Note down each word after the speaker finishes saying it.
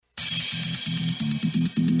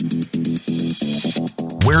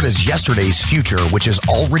Where does yesterday's future, which is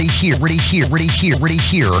already here,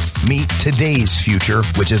 meet today's future,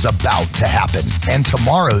 which is about to happen, and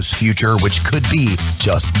tomorrow's future, which could be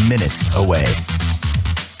just minutes away?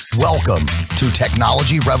 Welcome to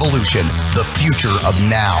Technology Revolution, the future of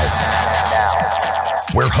now,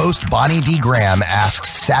 where host Bonnie D. Graham asks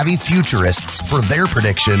savvy futurists for their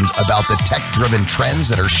predictions about the tech-driven trends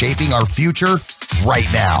that are shaping our future right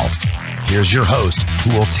now. Here's your host,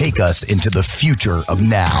 who will take us into the future of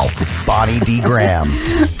now, Bonnie D. Graham.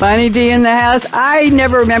 Bonnie D. in the house. I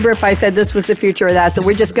never remember if I said this was the future or that, so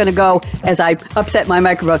we're just going to go, as I upset my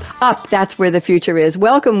microphone, up. That's where the future is.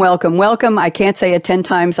 Welcome, welcome, welcome. I can't say it 10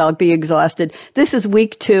 times. I'll be exhausted. This is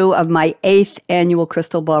week 2 of my 8th annual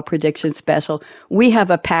Crystal Ball Prediction Special. We have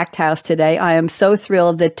a packed house today. I am so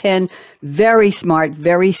thrilled that 10 very smart,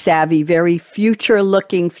 very savvy, very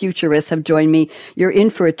future-looking futurists have joined me. You're in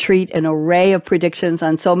for a treat, an array of predictions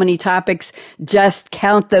on so many topics. Just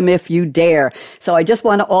count them if you dare. So I just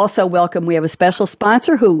want to also welcome, we have a special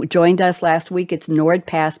sponsor who joined us last week. It's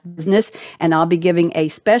NordPass Business, and I'll be giving a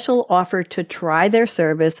special offer to try their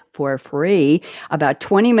service for free about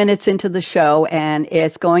 20 minutes into the show, and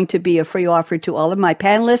it's going to be a free offer to all of my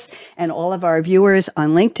panelists and all of our viewers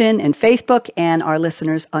on LinkedIn and Facebook and our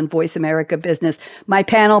listeners on Voice America Business. My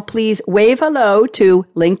panel, please wave hello to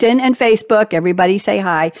LinkedIn and Facebook. Everybody say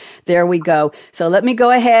hi. There we go. So let me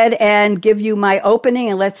go ahead and give you my opening,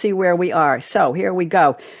 and let's see where we are. So here we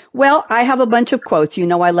go. Well, I have a bunch of quotes. You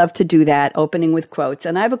know I love to do that, opening with quotes.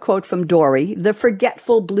 And I have a quote from Dory, the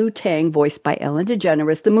forgetful blue tang voiced by Ellen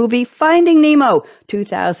DeGeneres, the movie Finding Nemo,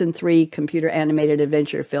 2003 computer animated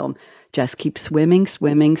adventure film. Just keep swimming,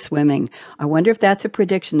 swimming, swimming. I wonder if that's a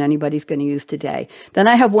prediction anybody's going to use today. Then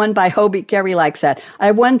I have one by Hobie. Gary likes that. I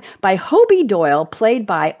have one by Hobie Doyle, played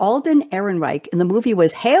by Alden Ehrenreich, and the movie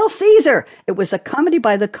was Hail Caesar. It was a comedy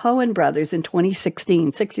by the Coen brothers in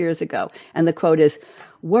 2016, 6 years ago. And the quote is,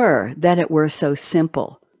 "Were that it were so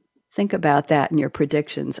simple." Think about that in your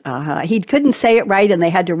predictions. He couldn't say it right, and they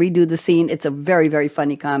had to redo the scene. It's a very, very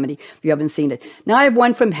funny comedy if you haven't seen it. Now I have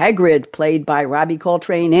one from Hagrid, played by Robbie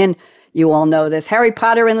Coltrane in, you all know this, Harry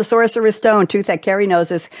Potter and the Sorcerer's Stone. Carrie knows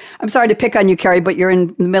this. I'm sorry to pick on you, Carrie, but you're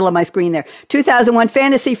in the middle of my screen there. 2001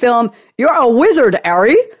 fantasy film, You're a Wizard,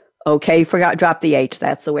 Arry. Okay, drop the H.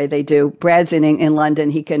 That's the way they do. Brad's in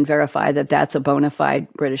London. He can verify that that's a bona fide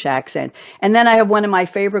British accent. And then I have one of my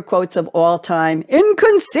favorite quotes of all time,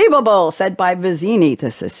 Inconceivable, said by Vizzini,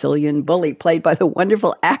 the Sicilian bully, played by the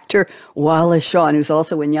wonderful actor Wallace Shawn, who's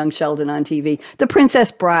also in Young Sheldon on TV. The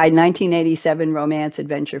Princess Bride, 1987 romance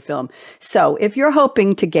adventure film. So if you're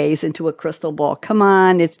hoping to gaze into a crystal ball, come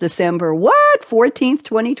on, it's December, 14th,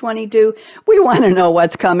 2022. We want to know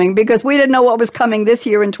what's coming, because we didn't know what was coming this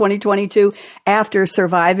year in 2022 after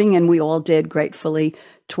surviving, and we all did gratefully,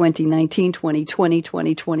 2019, 2020,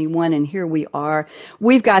 2021, and here we are.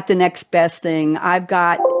 We've got the next best thing. I've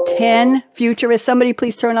got 10 futurists. Somebody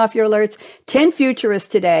please turn off your alerts. 10 futurists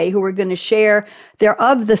today who are going to share, they're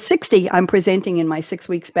of the 60 I'm presenting in my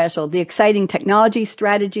 6-week special, the exciting technology,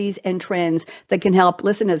 strategies, and trends that can help,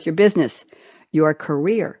 listen as your business, your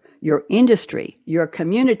career, your industry, your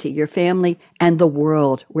community, your family, and the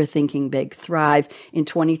world. We're thinking big, thrive in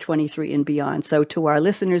 2023 and beyond. So to our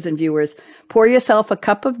listeners and viewers, pour yourself a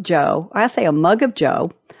cup of Joe, I say a mug of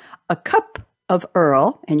Joe, a cup of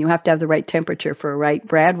Earl, and you have to have the right temperature for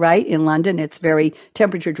Brad, right? In London, it's very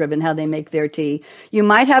temperature driven how they make their tea. You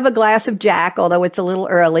might have a glass of Jack, although it's a little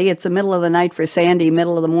early. It's the middle of the night for Sandy,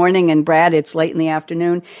 middle of the morning, and Brad, it's late in the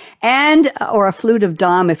afternoon. And, or a flute of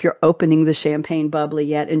Dom if you're opening the champagne bubbly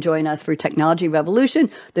yet. And join us for Technology Revolution,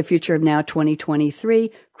 the future of now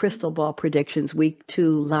 2023, Crystal Ball Predictions, week 2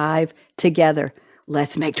 live together.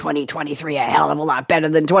 Let's make 2023 a hell of a lot better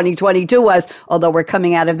than 2022 was, although we're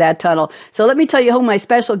coming out of that tunnel. So let me tell you who my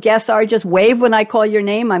special guests are. Just wave when I call your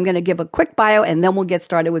name. I'm going to give a quick bio, and then we'll get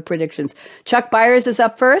started with predictions. Chuck Byers is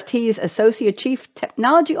up first. He's Associate Chief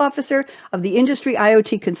Technology Officer of the Industry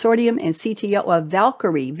IoT Consortium and CTO of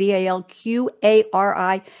Valkyrie,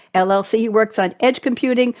 VALQARI LLC. He works on edge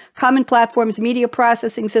computing, common platforms, media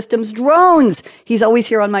processing systems, drones. He's always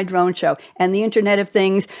here on my drone show, and the Internet of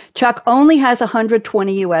Things. Chuck only has 120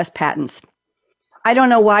 U.S. patents. I don't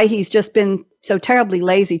know why he's just been so terribly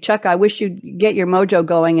lazy. Chuck, I wish you'd get your mojo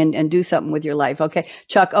going and do something with your life. Okay.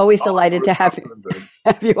 Chuck, always delighted to have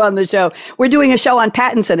you on the show. We're doing a show on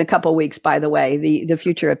patents in a couple of weeks, by the way, the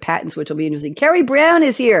future of patents, which will be interesting. Carrie Brown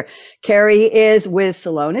is here. Carrie is with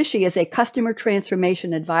Celonis. She is a customer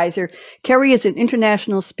transformation advisor. Carrie is an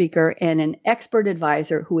international speaker and an expert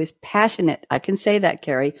advisor who is passionate, I can say that,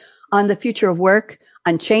 Carrie, on the future of work,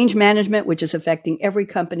 on change management, which is affecting every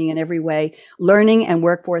company in every way, learning and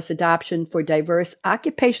workforce adoption for diverse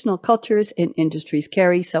occupational cultures and industries.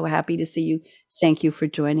 Carrie, so happy to see you. Thank you for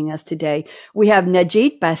joining us today. We have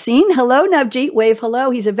Najit Basin. Hello, Najit. Wave hello.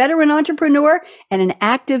 He's a veteran entrepreneur and an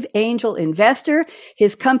active angel investor.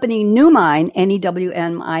 His company, Newmine,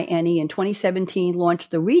 N-E-W-M-I-N-E, in 2017 launched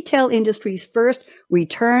the retail industry's first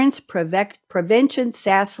returns prevention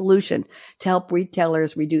SaaS solution to help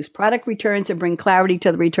retailers reduce product returns and bring clarity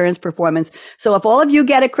to the returns performance. So if all of you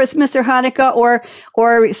get a Christmas or Hanukkah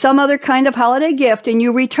or some other kind of holiday gift and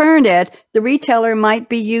you returned it, the retailer might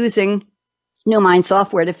be using Newmine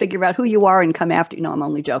software to figure out who you are and come after you. No, I'm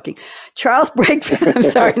only joking. Charles Brakefield, I'm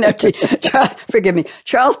sorry, no, Charles, forgive me.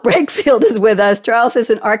 Charles Brakefield is with us. Charles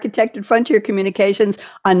is an architect at Frontier Communications,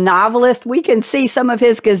 a novelist. We can see some of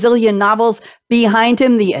his gazillion novels behind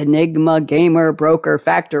him, The Enigma, Gamer, Broker,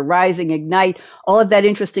 Factor, Rising, Ignite, all of that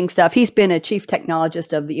interesting stuff. He's been a chief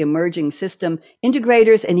technologist of the emerging system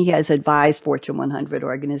integrators, and he has advised Fortune 100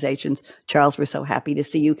 organizations. Charles, we're so happy to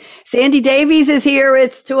see you. Sandy Davies is here.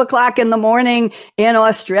 It's 2:00 in the morning in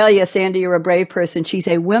Australia. Sandy, you're a brave person. She's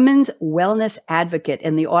a women's wellness advocate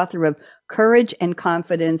and the author of Courage and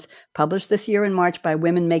Confidence, published this year in March by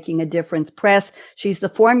Women Making a Difference Press. She's the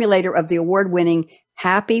formulator of the award-winning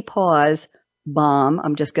Happy Pause bomb.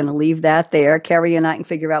 I'm just going to leave that there. Carrie and I can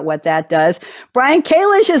figure out what that does. Brian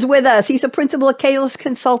Kalish is with us. He's a principal at Kalish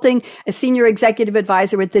Consulting, a senior executive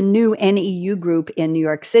advisor at the new NEU Group in New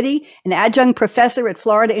York City, an adjunct professor at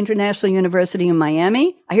Florida International University in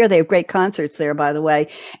Miami. I hear they have great concerts there, by the way,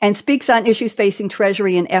 and speaks on issues facing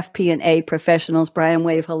Treasury and FP&A professionals. Brian,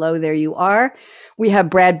 wave hello. There you are. We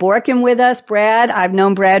have Brad Borkin with us. Brad, I've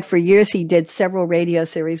known Brad for years. He did several radio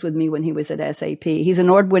series with me when he was at SAP. He's an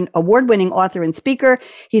award-winning author and speaker.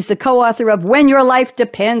 He's the co-author of When Your Life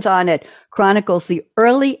Depends on It, chronicles the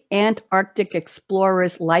early Antarctic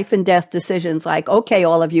explorers' life and death decisions. Like, okay,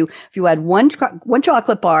 all of you, if you had one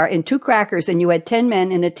chocolate bar and 2 crackers and you had 10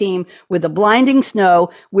 men in a team with a blinding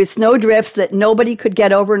snow, with snow drifts that nobody could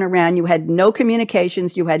get over and around, you had no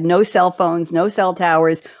communications, you had no cell phones, no cell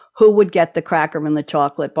towers, who would get the cracker and the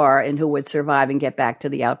chocolate bar and who would survive and get back to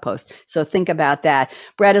the outpost? So think about that.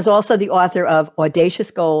 Brad is also the author of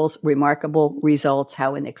Audacious Goals, Remarkable Results,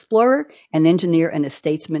 How an Explorer, an Engineer, and a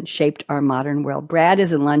Statesman Shaped Our Modern World. Brad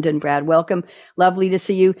is in London. Brad, welcome. Lovely to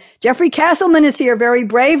see you. Jeffrey Castleman is here very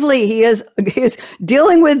bravely. He is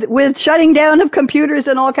dealing with shutting down of computers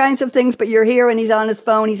and all kinds of things, but you're here and he's on his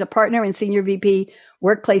phone. He's a partner and senior VP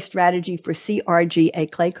Workplace Strategy for CRG, a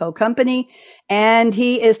Clayco company. And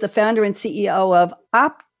he is the founder and CEO of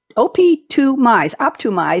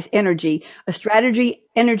Optimize Energy, a strategy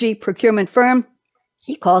energy procurement firm.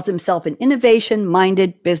 He calls himself an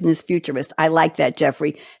innovation-minded business futurist. I like that,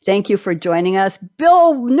 Jeffrey. Thank you for joining us.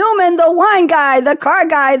 Bill Newman, the wine guy, the car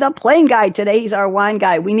guy, the plane guy. Today, he's our wine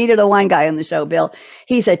guy. We needed a wine guy on the show, Bill.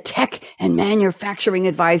 He's a tech and manufacturing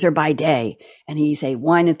advisor by day, and he's a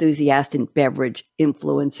wine enthusiast and beverage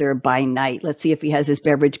influencer by night. Let's see if he has his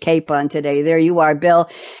beverage cape on today. There you are, Bill.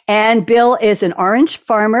 And Bill is an orange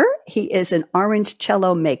farmer. He is an orange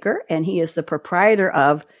cello maker, and he is the proprietor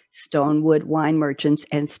of Stonewood Wine Merchants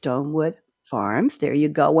and Stonewood Farms. There you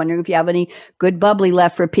go. Wondering if you have any good bubbly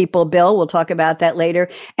left for people, Bill. We'll talk about that later.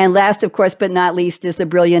 And last, of course, but not least, is the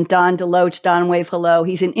brilliant Don DeLoach. Don, wave hello.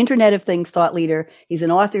 He's an Internet of Things thought leader. He's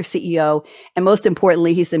an author, CEO, and most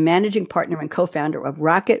importantly, he's the managing partner and co-founder of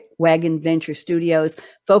Rocket Wagon Venture Studios,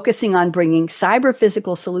 focusing on bringing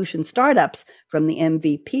cyber-physical solution startups from the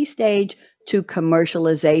MVP stage to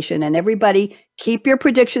commercialization. And everybody, keep your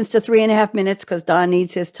predictions to 3.5 minutes because Don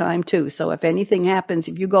needs his time too. So if anything happens,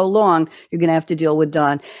 if you go long, you're going to have to deal with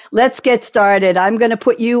Don. Let's get started. I'm going to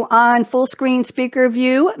put you on full screen speaker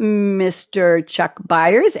view, Mr. Chuck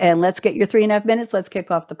Byers, and let's get your 3.5 minutes. Let's kick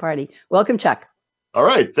off the party. Welcome, Chuck. All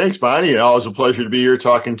right. Thanks, Bonnie. Always a pleasure to be here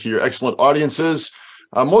talking to your excellent audiences.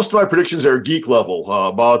 Most of my predictions are geek level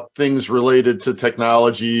about things related to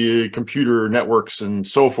technology, computer networks, and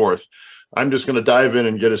so forth. I'm just going to dive in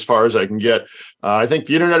and get as far as I can get. I think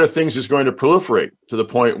the Internet of Things is going to proliferate to the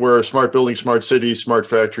point where smart buildings, smart cities, smart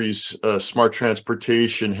factories, smart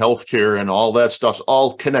transportation, healthcare, and all that stuff's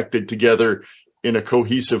all connected together in a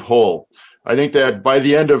cohesive whole. I think that by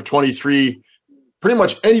the end of 23, pretty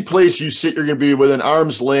much any place you sit, you're going to be within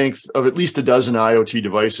arm's length of at least a dozen IoT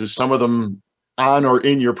devices, some of them on or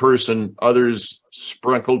in your person, others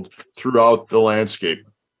sprinkled throughout the landscape.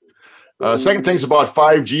 Second thing's about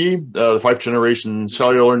 5G, the 5th generation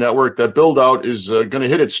cellular network. That build out is going to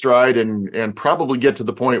hit its stride and probably get to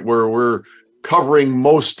the point where we're covering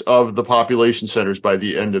most of the population centers by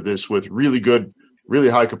the end of this with really good, really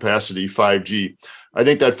high capacity 5G. I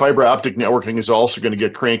think that fiber optic networking is also going to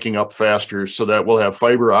get cranking up faster so that we'll have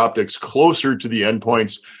fiber optics closer to the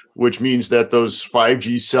endpoints, which means that those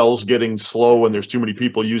 5G cells getting slow when there's too many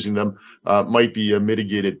people using them might be a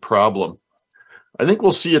mitigated problem. I think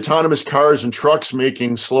we'll see autonomous cars and trucks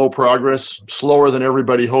making slow progress, slower than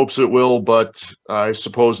everybody hopes it will, but I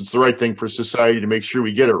suppose it's the right thing for society to make sure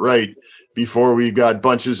we get it right before we've got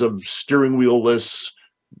bunches of steering wheel-less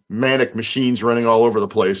manic machines running all over the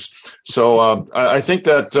place. So I think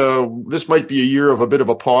that this might be a year of a bit of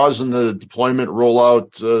a pause in the deployment,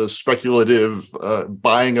 rollout, speculative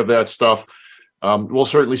buying of that stuff. We'll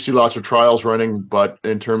certainly see lots of trials running, but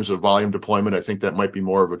in terms of volume deployment, I think that might be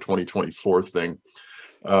more of a 2024 thing.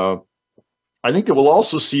 I think that we'll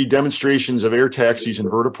also see demonstrations of air taxis and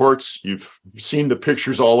vertiports. You've seen the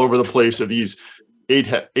pictures all over the place of these eight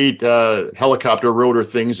helicopter rotor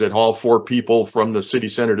things that haul 4 people from the city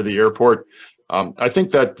center to the airport. I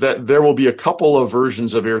think that there will be a couple of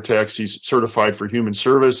versions of air taxis certified for human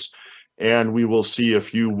service, and we will see a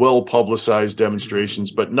few well-publicized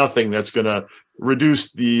demonstrations, but nothing that's going to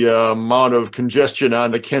reduce the amount of congestion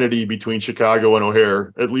on the Kennedy between Chicago and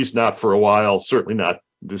O'Hare, at least not for a while, certainly not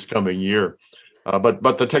this coming year.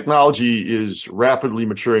 But the technology is rapidly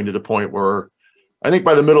maturing to the point where I think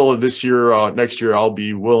by the middle of this year, next year, I'll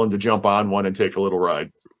be willing to jump on one and take a little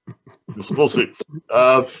ride. We'll see.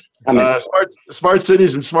 Smart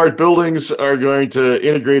cities and smart buildings are going to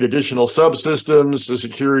integrate additional subsystems, the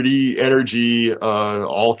security, energy,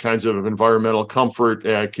 all kinds of environmental comfort,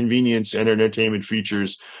 convenience, and entertainment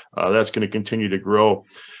features. That's going to continue to grow.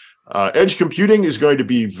 Edge computing is going to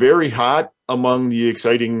be very hot among the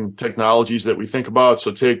exciting technologies that we think about.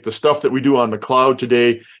 So take the stuff that we do on the cloud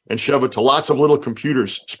today and shove it to lots of little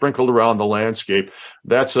computers sprinkled around the landscape.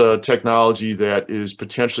 That's a technology that is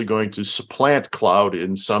potentially going to supplant cloud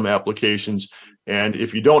in some applications. And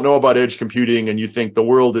if you don't know about edge computing and you think the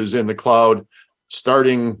world is in the cloud,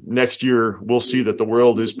 starting next year, we'll see that the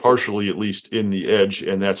world is partially at least in the edge.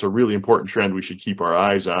 And that's a really important trend we should keep our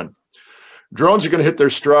eyes on. Drones are going to hit their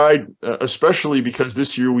stride, especially because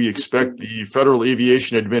this year we expect the Federal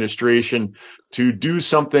Aviation Administration to do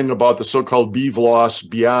something about the so-called BVLOS,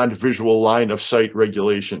 beyond visual line of sight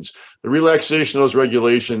regulations. The relaxation of those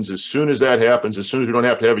regulations, as soon as that happens, as soon as we don't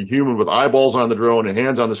have to have a human with eyeballs on the drone and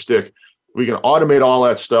hands on the stick, we can automate all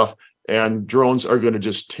that stuff, and drones are going to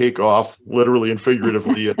just take off, literally and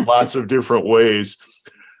figuratively, in lots of different ways.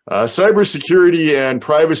 Cybersecurity and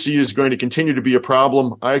privacy is going to continue to be a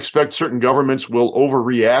problem. I expect certain governments will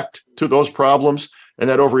overreact to those problems, and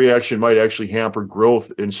that overreaction might actually hamper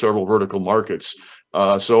growth in several vertical markets.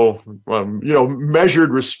 Measured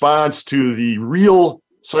response to the real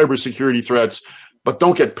cybersecurity threats, but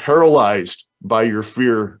don't get paralyzed by your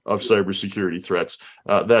fear of cybersecurity threats.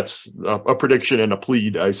 That's a prediction and a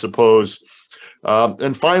plead, I suppose.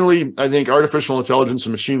 And finally, I think artificial intelligence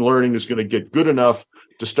and machine learning is going to get good enough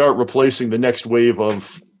to start replacing the next wave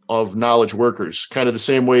of knowledge workers, kind of the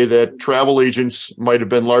same way that travel agents might have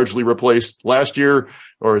been largely replaced last year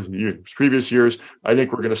or previous years. I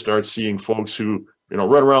think we're going to start seeing folks who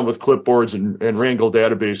run around with clipboards and wrangle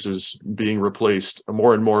databases being replaced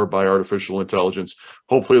more and more by artificial intelligence.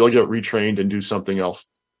 Hopefully they'll get retrained and do something else.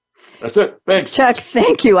 That's it. Thanks. Chuck,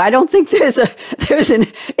 thank you. I don't think is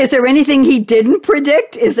there anything he didn't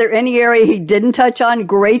predict? Is there any area he didn't touch on?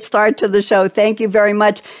 Great start to the show. Thank you very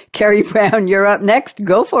much. Carrie Brown, you're up next.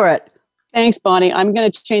 Go for it. Thanks, Bonnie. I'm going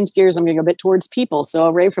to change gears. I'm going to go a bit towards people. So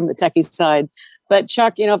away from the techie side. But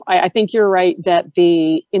Chuck, I think you're right that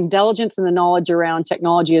the intelligence and the knowledge around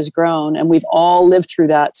technology has grown, and we've all lived through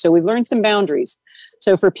that. So we've learned some boundaries.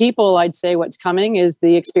 So for people, I'd say what's coming is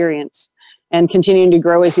the experience, and continuing to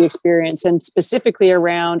grow as the experience, and specifically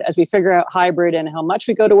around as we figure out hybrid and how much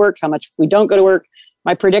we go to work, how much we don't go to work.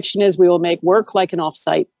 My prediction is we will make work like an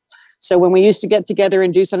offsite. So when we used to get together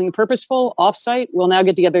and do something purposeful offsite, we'll now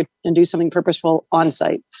get together and do something purposeful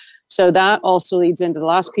onsite. So that also leads into the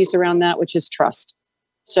last piece around that, which is trust.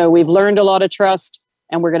 So we've learned a lot of trust,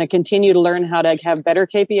 and we're going to continue to learn how to have better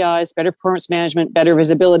KPIs, better performance management, better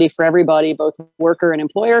visibility for everybody, both worker and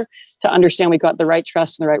employer, to understand we've got the right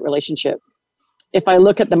trust and the right relationship. If I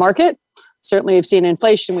look at the market, certainly we've seen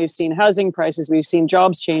inflation, we've seen housing prices, we've seen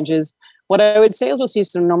jobs changes. What I would say is we'll see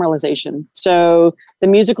some normalization. So the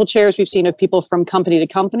musical chairs we've seen of people from company to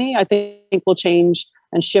company, I think will change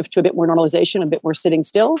and shift to a bit more normalization, a bit more sitting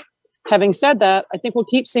still. Having said that, I think we'll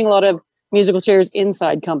keep seeing a lot of musical chairs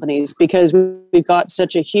inside companies because we've got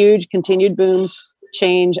such a huge continued boom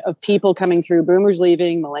change of people coming through, boomers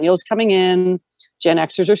leaving, millennials coming in, Gen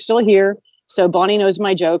Xers are still here. So Bonnie knows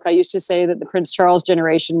my joke. I used to say that the Prince Charles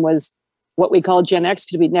generation was what we call Gen X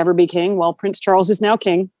because we'd never be king. Well, Prince Charles is now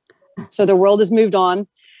king. So the world has moved on.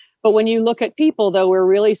 But when you look at people, though, we're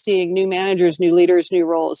really seeing new managers, new leaders, new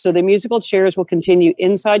roles. So the musical chairs will continue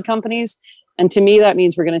inside companies. And to me, that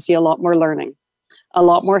means we're going to see a lot more learning, a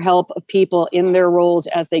lot more help of people in their roles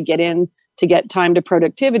as they get in to get time to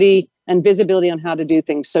productivity and visibility on how to do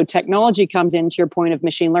things. So technology comes into your point of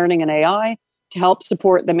machine learning and AI to help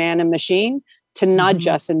support the man and machine, to nudge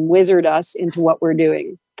us and wizard us into what we're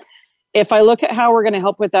doing. If I look at how we're going to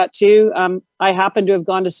help with that too, I happen to have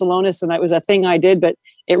gone to Salonis, and that was a thing I did, but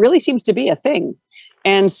it really seems to be a thing.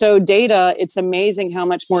 And so data, it's amazing how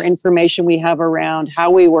much more information we have around how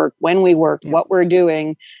we work, when we work, what we're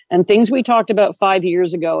doing, and things we talked about 5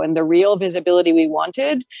 years ago, and the real visibility we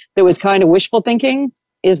wanted that was kind of wishful thinking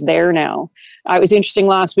is there now. I was interesting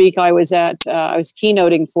last week. I was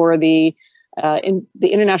keynoting for the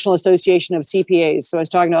International Association of CPAs. So I was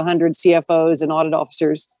talking to 100 CFOs and audit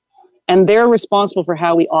officers, and they're responsible for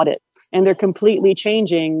how we audit. And they're completely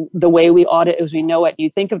changing the way we audit as we know it. You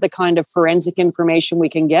think of the kind of forensic information we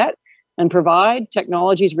can get and provide.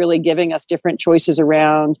 Technology is really giving us different choices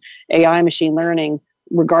around AI, machine learning,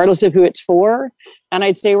 regardless of who it's for. And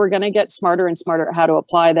I'd say we're going to get smarter and smarter at how to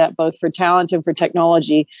apply that, both for talent and for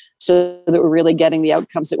technology, so that we're really getting the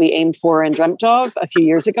outcomes that we aimed for and dreamt of a few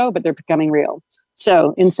years ago, but they're becoming real.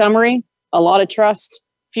 So in summary, a lot of trust,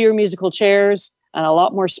 fewer musical chairs, and a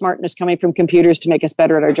lot more smartness coming from computers to make us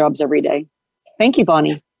better at our jobs every day. Thank you,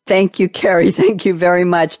 Bonnie. Thank you, Carrie. Thank you very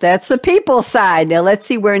much. That's the people side. Now let's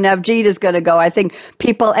see where Navjeet is going to go. I think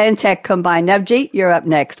people and tech combined. Navjeet, you're up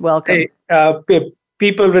next. Welcome. Hey,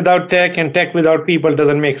 people without tech and tech without people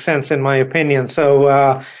doesn't make sense, in my opinion.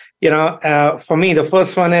 So, for me, the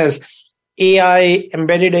first one is AI,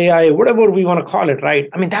 embedded AI, whatever we want to call it, right?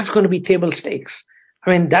 I mean, that's going to be table stakes. I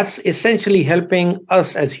mean, that's essentially helping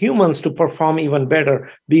us as humans to perform even better,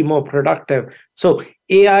 be more productive. So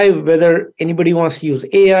AI, whether anybody wants to use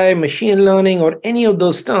AI, machine learning, or any of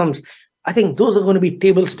those terms, I think those are going to be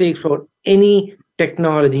table stakes for any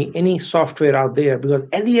technology, any software out there, because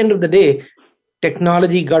at the end of the day,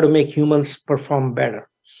 technology got to make humans perform better.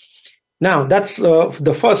 Now, that's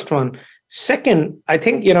the first one. Second, I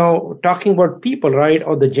think, talking about people, right,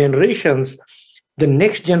 or the generations, the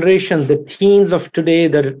next generation, the teens of today,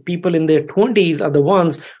 the people in their 20s are the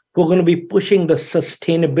ones who are going to be pushing the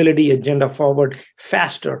sustainability agenda forward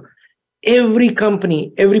faster. Every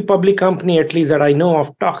company, every public company, at least that I know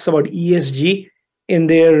of, talks about ESG in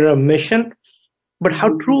their mission. But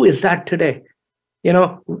how true is that today?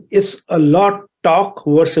 It's a lot talk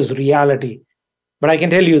versus reality. But I can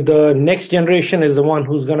tell you the next generation is the one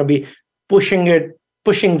who's going to be pushing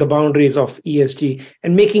the boundaries of ESG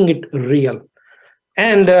and making it real.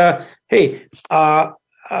 And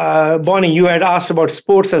Bonnie, you had asked about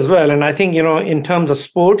sports as well. And I think, in terms of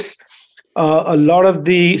sports, a lot of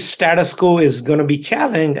the status quo is going to be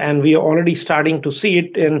challenged. And we are already starting to see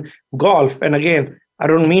it in golf. And again, I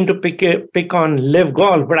don't mean to pick on live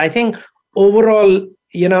golf, but I think overall,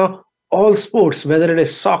 all sports, whether it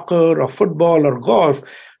is soccer or football or golf,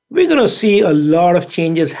 we're going to see a lot of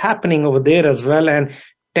changes happening over there as well. And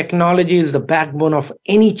technology is the backbone of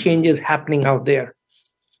any changes happening out there.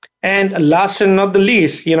 And last and not the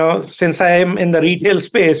least, since I am in the retail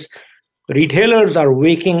space, retailers are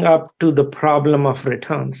waking up to the problem of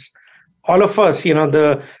returns. All of us,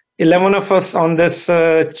 the 11 of us on this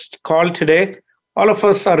call today, all of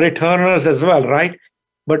us are returners as well, right?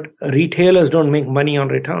 But retailers don't make money on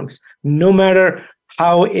returns. No matter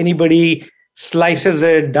how anybody slices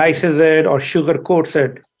it, dices it, or sugarcoats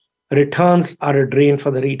it, returns are a drain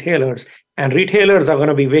for the retailers. And retailers are going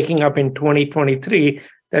to be waking up in 2023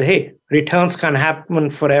 that, hey, returns can't happen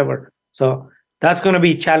forever. So that's going to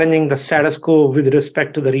be challenging the status quo with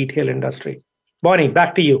respect to the retail industry. Bonnie,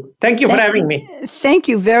 back to you. Thank you for having me. Thank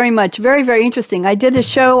you very much. Very, very interesting. I did a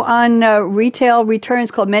show on retail returns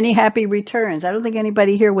called Many Happy Returns. I don't think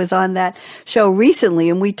anybody here was on that show recently.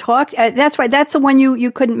 And we talked, that's right, that's the one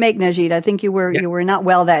you couldn't make, Najid. I think you were not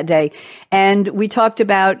well that day. And we talked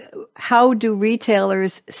about how do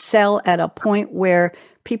retailers sell at a point where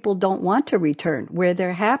people don't want to return, where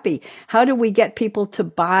they're happy? How do we get people to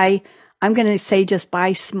buy, I'm going to say just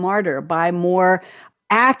buy smarter, buy more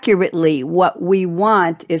accurately what we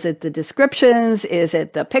want? Is it the descriptions? Is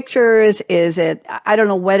it the pictures? Is it, I don't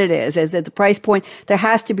know what it is. Is it the price point? There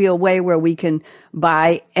has to be a way where we can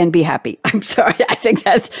buy and be happy. I'm sorry. I think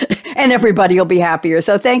that's, and everybody will be happier.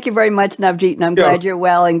 So thank you very much, Navjeet. And I'm glad you're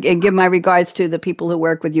well, and give my regards to the people who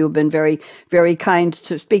work with you, who've been very, very kind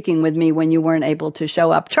to speaking with me when you weren't able to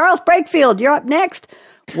show up. Charles Brakefield, you're up next.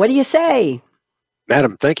 What do you say?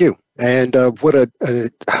 Madam, thank you. And what a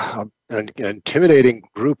an intimidating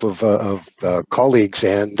group of colleagues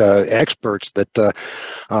and experts that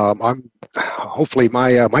I'm hopefully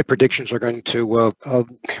my predictions are going to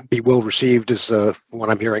be well received as what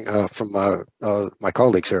I'm hearing from my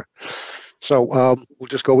colleagues here. So we'll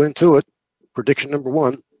just go into it. Prediction number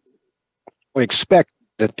one: we expect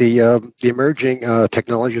that the emerging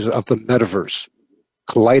technologies of the metaverse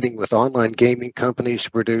colliding with online gaming companies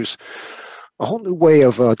to produce a whole new way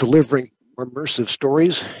of delivering immersive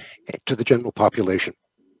stories to the general population.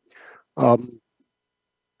 I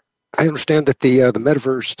understand that the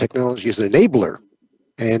metaverse technology is an enabler,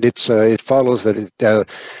 and it follows that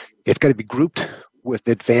it's got to be grouped with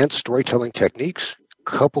advanced storytelling techniques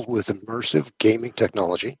coupled with immersive gaming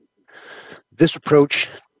technology. This approach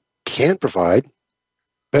can provide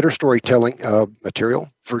better storytelling material,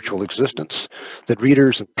 virtual existence that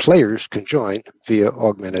readers and players can join via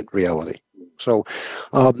augmented reality. So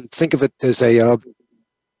think of it as a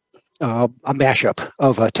mashup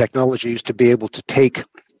of technologies to be able to take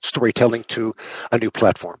storytelling to a new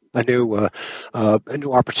platform, a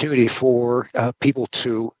new opportunity for people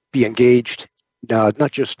to be engaged,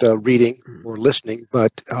 not just reading or listening,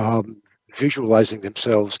 but visualizing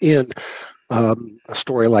themselves in a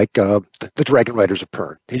story like the Dragon Riders of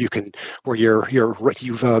Pern. You can, where you've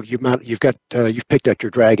picked out your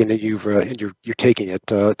dragon and you're taking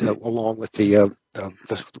it along with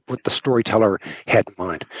what the storyteller had in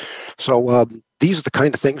mind. So these are the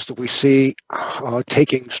kind of things that we see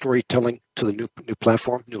taking storytelling to the new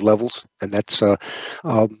platform, new levels, and it's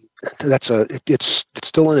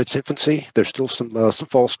still in its infancy. There's still some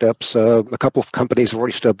false steps. A couple of companies have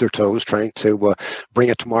already stubbed their toes trying to bring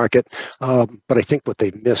it to market, but I think what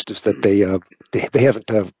they missed is that they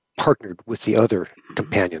haven't partnered with the other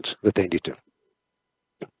companions that they need to.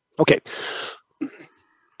 Okay,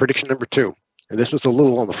 prediction number two. And this was a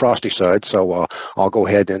little on the frosty side, so I'll go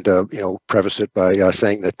ahead and preface it by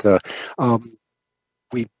saying that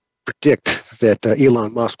we predict that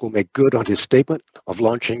Elon Musk will make good on his statement of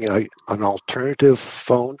launching an alternative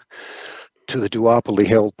phone to the duopoly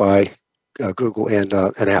held by Google and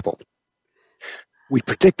Apple. We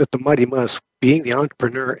predict that the mighty Musk, being the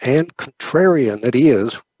entrepreneur and contrarian that he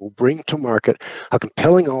is, will bring to market a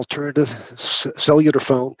compelling alternative cellular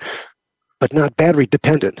phone, but not battery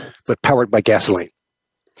dependent, but powered by gasoline.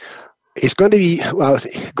 It's going to be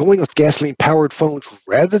going with gasoline powered phones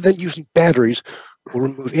rather than using batteries will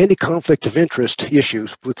remove any conflict of interest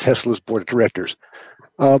issues with Tesla's board of directors.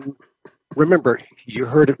 Remember, you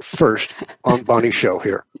heard it first on Bonnie's show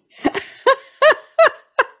here.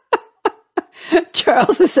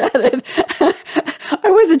 Charles has said it. I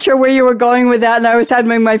wasn't sure where you were going with that, and I was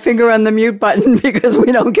having my finger on the mute button because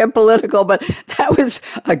we don't get political, but that was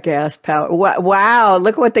a gas power. Wow,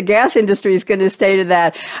 look what the gas industry is going to say to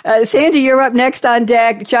that. Sandy, you're up next on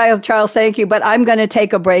deck. Charles, thank you, but I'm going to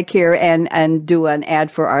take a break here and do an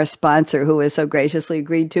ad for our sponsor who has so graciously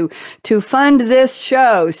agreed to fund this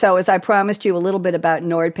show. So as I promised you a little bit about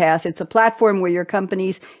NordPass, it's a platform where your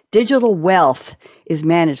company's digital wealth is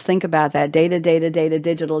managed. Think about that. Data,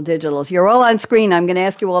 digital. So you're all on screen. I'm going to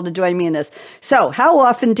ask you all to join me in this. So how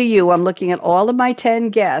often do you, I'm looking at all of my 10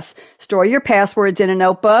 guests, store your passwords in a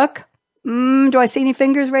notebook? Do I see any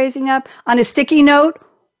fingers raising up? On a sticky note?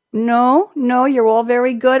 No, you're all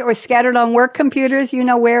very good. Or scattered on work computers,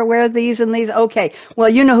 where these and these. Okay, well,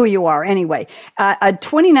 you know who you are anyway. A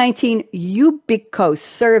 2019 Ubico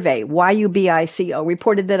survey, YUBICO,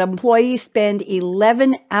 reported that employees spend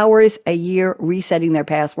 11 hours a year resetting their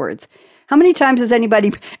passwords. How many times has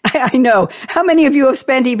anybody, I know, how many of you have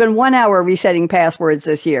spent even 1 hour resetting passwords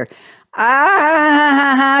this year? 2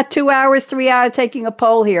 hours, 3 hours, taking a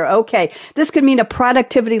poll here. Okay. This could mean a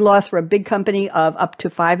productivity loss for a big company of up to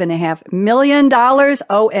 $5.5 million.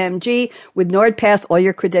 OMG. With NordPass, all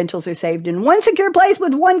your credentials are saved in one secure place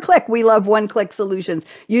with one click. We love one-click solutions.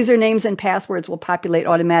 Usernames and passwords will populate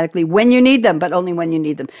automatically when you need them, but only when you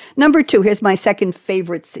need them. Number two, here's my second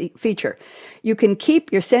favorite feature. You can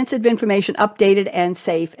keep your sensitive information updated and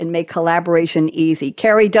safe and make collaboration easy.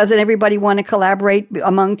 Carrie, doesn't everybody want to collaborate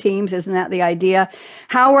among teams? Isn't that the idea?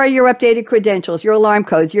 How are your updated credentials, your alarm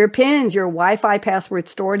codes, your PINs, your Wi-Fi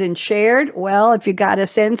passwords stored and shared? Well, if you got to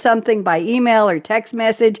send something by email or text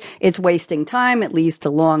message, it's wasting time. It leads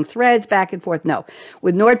to long threads back and forth. No.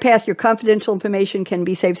 With NordPass, your confidential information can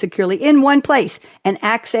be saved securely in one place and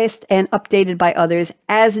accessed and updated by others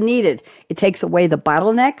as needed. It takes away the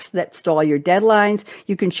bottlenecks that stall your deadlines.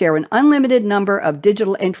 You can share an unlimited number of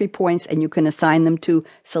digital entry points, and you can assign them to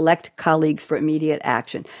select colleagues for immediate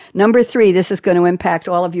action. Number three, this is going to impact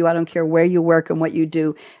all of you. I don't care where you work and what you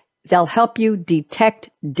do. They'll help you detect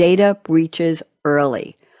data breaches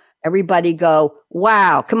early. Everybody go,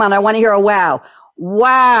 wow. Come on, I want to hear a wow.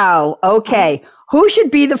 Wow. Okay. Who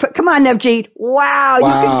should be the first? Come on, Navjeet. Wow. You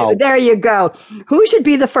can do, there you go. Who should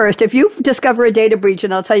be the first? If you discover a data breach,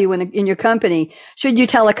 and I'll tell you in your company, should you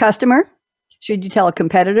tell a customer? Should you tell a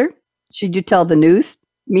competitor? Should you tell the news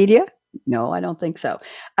media? No, I don't think so.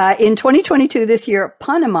 In 2022, this year,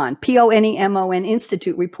 Ponemon, Ponemon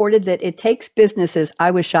Institute reported that it takes businesses,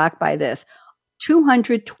 I was shocked by this,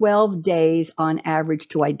 212 days on average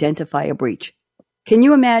to identify a breach. Can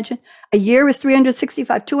you imagine? A year is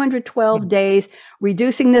 365, 212 days.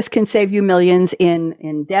 Reducing this can save you millions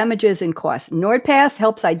in damages and costs. NordPass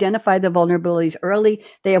helps identify the vulnerabilities early.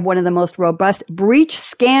 They have one of the most robust breach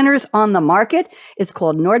scanners on the market. It's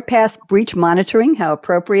called NordPass Breach Monitoring. How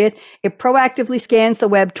appropriate. It proactively scans the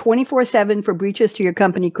web 24/7 for breaches to your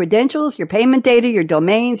company credentials, your payment data, your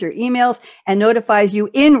domains, your emails, and notifies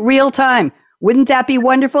you in real time. Wouldn't that be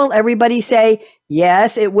wonderful? Everybody say,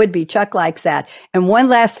 yes, it would be. Chuck likes that. And one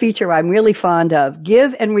last feature I'm really fond of,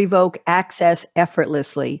 give and revoke access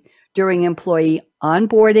effortlessly during employee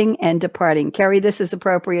onboarding and departing. Carrie, this is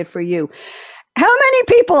appropriate for you. How many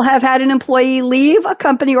people have had an employee leave a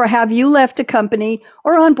company, or have you left a company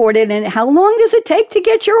or onboarded? And how long does it take to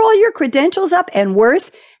get all your credentials up? And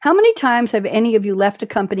worse, how many times have any of you left a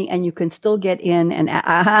company and you can still get in? And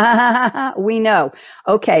we know.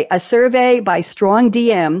 Okay, a survey by Strong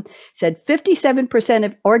DM said 57%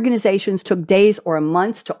 of organizations took days or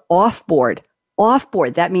months to offboard.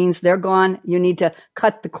 Offboard, that means they're gone. You need to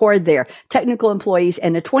cut the cord there. Technical employees.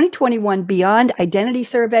 And the 2021 Beyond Identity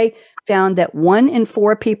Survey found that 1 in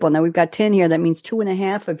 4 people, now we've got 10 here, that means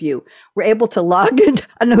 2.5 of you, were able to log in,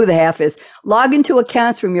 I know who the half is, log into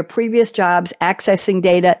accounts from your previous jobs, accessing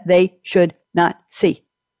data they should not see.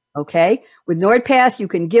 Okay? With NordPass, you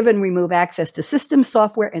can give and remove access to systems,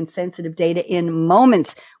 software, and sensitive data in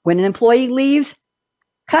moments. When an employee leaves,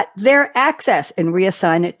 cut their access and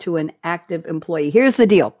reassign it to an active employee. Here's the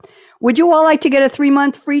deal. Would you all like to get a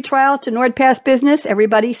 3-month free trial to NordPass Business?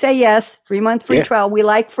 Everybody say yes. 3-month free trial. We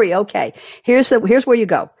like free. Okay. Here's where you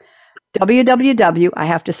go. www, I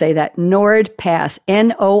have to say that, NordPass,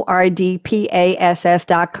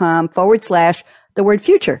 NORDPASS.com/ the word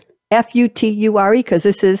future. FUTURE, because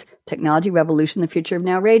this is Technology Revolution, the future of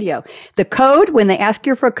now radio. The code, when they ask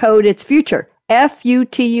you for a code, it's future.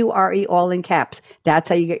 FUTURE, all in caps. That's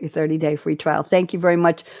how you get your 30-day free trial. Thank you very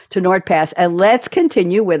much to NordPass. And let's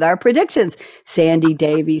continue with our predictions. Sandy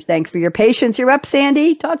Davies, thanks for your patience. You're up,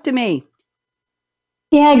 Sandy. Talk to me.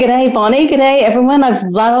 Yeah, good day, Bonnie. Good day, everyone. I've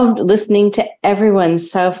loved listening to everyone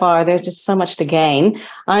so far. There's just so much to gain.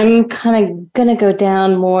 I'm kind of going to go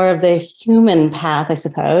down more of the human path, I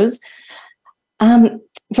suppose.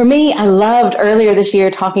 For me, I loved earlier this year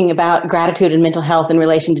talking about gratitude and mental health in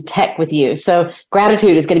relation to tech with you. So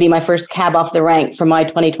gratitude is going to be my first cab off the rank for my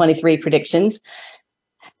 2023 predictions.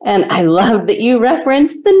 And I love that you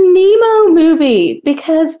referenced the Nemo movie,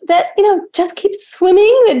 because that, just keep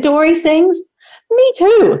swimming that Dory sings. Me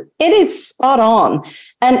too. It is spot on.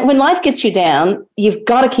 And when life gets you down, you've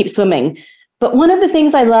got to keep swimming. But one of the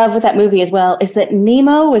things I love with that movie as well is that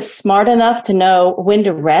Nemo was smart enough to know when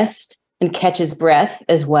to rest and catch his breath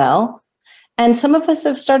as well. And some of us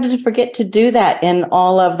have started to forget to do that in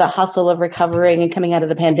all of the hustle of recovering and coming out of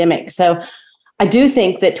the pandemic. So I do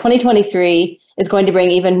think that 2023 is going to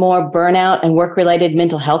bring even more burnout and work-related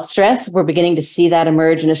mental health stress. We're beginning to see that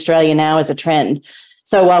emerge in Australia now as a trend.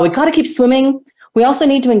 So while we've got to keep swimming, we also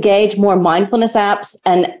need to engage more mindfulness apps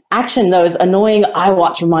and action those annoying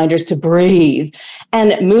iWatch reminders to breathe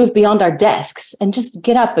and move beyond our desks and just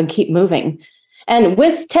get up and keep moving. And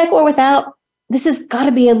with tech or without, this has got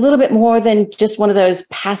to be a little bit more than just one of those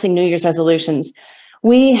passing New Year's resolutions.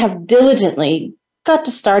 We have diligently got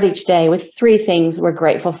to start each day with 3 things we're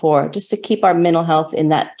grateful for, just to keep our mental health in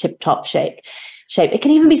that tip-top shape. It can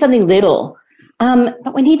even be something little.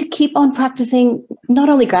 But we need to keep on practicing not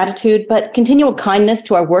only gratitude, but continual kindness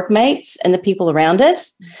to our workmates and the people around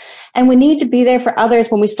us. And we need to be there for others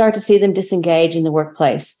when we start to see them disengage in the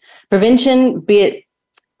workplace. Prevention, be it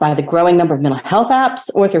by the growing number of mental health apps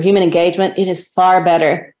or through human engagement, it is far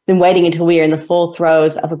better than waiting until we are in the full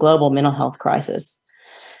throes of a global mental health crisis.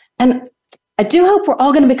 And I do hope we're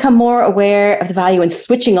all going to become more aware of the value in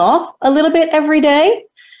switching off a little bit every day.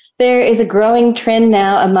 There is a growing trend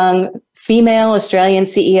now among female Australian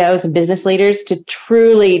CEOs and business leaders to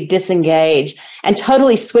truly disengage and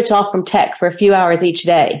totally switch off from tech for a few hours each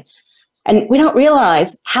day. And we don't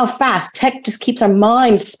realize how fast tech just keeps our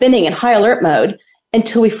minds spinning in high alert mode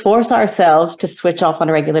until we force ourselves to switch off on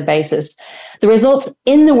a regular basis. The results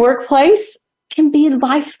in the workplace can be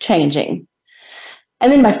life-changing.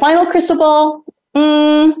 And then my final crystal ball,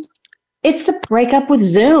 It's the breakup with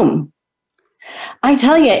Zoom. I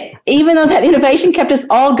tell you, even though that innovation kept us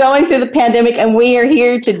all going through the pandemic and we are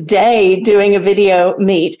here today doing a video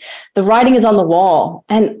meet, the writing is on the wall.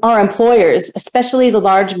 And our employers, especially the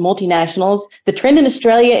large multinationals, the trend in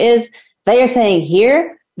Australia is they are saying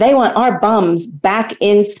here, they want our bums back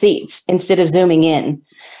in seats instead of Zooming in.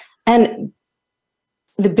 And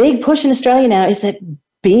the big push in Australia now is that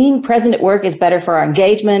being present at work is better for our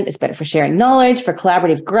engagement, it's better for sharing knowledge, for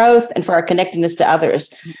collaborative growth, and for our connectedness to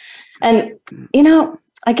others. And,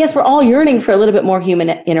 I guess we're all yearning for a little bit more human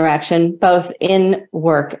interaction, both in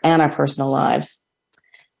work and our personal lives.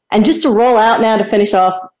 And just to roll out now to finish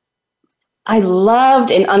off, I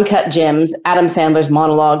loved in Uncut Gems, Adam Sandler's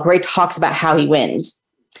monologue where he talks about how he wins.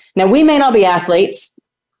 Now, we may not be athletes,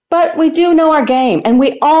 but we do know our game. And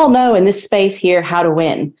we all know in this space here how to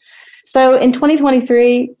win. So in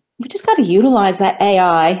 2023, we just got to utilize that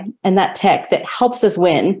AI and that tech that helps us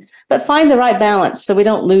win, but find the right balance so we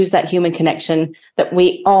don't lose that human connection that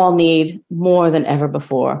we all need more than ever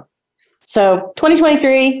before. So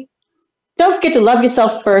 2023, don't forget to love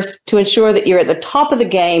yourself first to ensure that you're at the top of the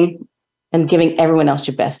game and giving everyone else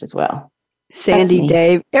your best as well. Sandy,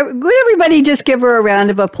 Dave, would everybody just give her a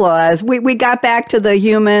round of applause? We got back to the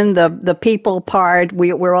human, the people part.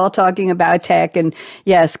 We're all talking about tech, and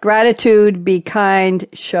yes, gratitude, be kind,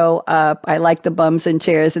 show up. I like the bums and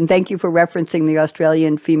chairs, and thank you for referencing the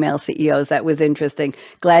Australian female CEOs. That was interesting.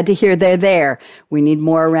 Glad to hear they're there. We need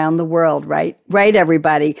more around the world, right? Right,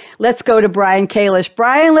 everybody. Let's go to Brian Kalish.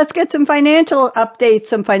 Brian, let's get some financial updates,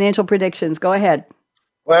 some financial predictions. Go ahead.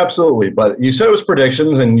 Well, absolutely. But you said it was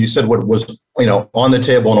predictions and you said what was, on the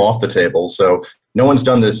table and off the table. So no one's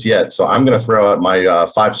done this yet. So I'm going to throw out my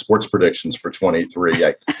 5 sports predictions for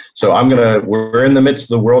 23. So we're in the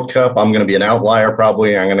midst of the World Cup. I'm going to be an outlier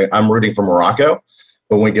probably. I'm rooting for Morocco.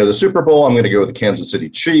 But when we go to the Super Bowl, I'm going to go with the Kansas City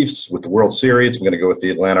Chiefs. With the World Series, I'm going to go with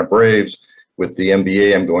the Atlanta Braves. With the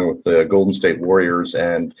NBA, I'm going with the Golden State Warriors.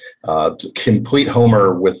 And to complete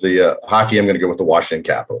homer with the hockey, I'm going to go with the Washington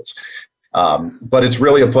Capitals. But it's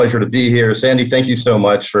really a pleasure to be here. Sandy, thank you so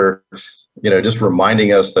much for, just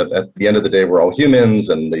reminding us that at the end of the day, we're all humans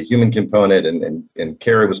and the human component and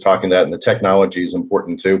Carrie was talking that and the technology is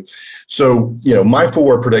important too. So, my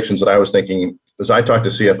 4 predictions that I was thinking as I talk to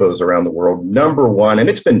CFOs around the world, number one, and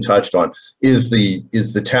it's been touched on, is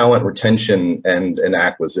the talent retention and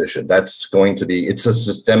acquisition. That's going to be, it's a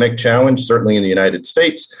systemic challenge, certainly in the United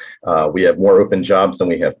States. We have more open jobs than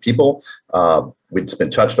we have people. It's been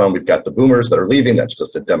touched on. We've got the boomers that are leaving. That's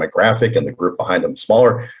just a demographic and the group behind them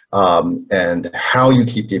smaller. And how you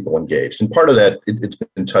keep people engaged. And part of that, it's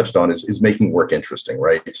been touched on, is making work interesting,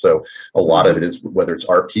 right? So a lot of it is whether it's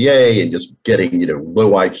RPA and just getting,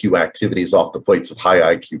 low IQ activities off the plates of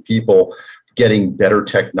high IQ people, getting better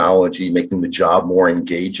technology, making the job more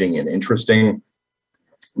engaging and interesting.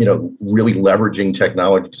 Really leveraging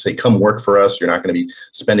technology to say, come work for us. You're not going to be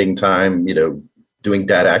spending time, doing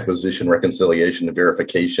data acquisition, reconciliation, and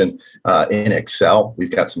verification in Excel.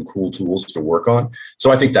 We've got some cool tools to work on.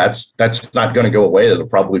 So I think that's not going to go away. It'll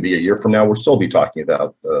probably be a year from now. We'll still be talking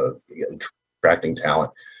about attracting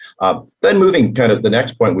talent. Then moving kind of the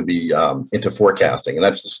next point would be into forecasting, and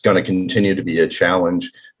that's just going to continue to be a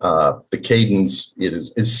challenge. The cadence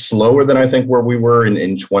is slower than I think where we were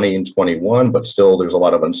in 20 and 21, but still there's a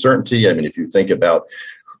lot of uncertainty. I mean, if you think about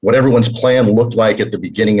what everyone's plan looked like at the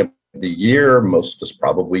beginning of the year, most of us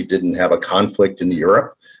probably didn't have a conflict in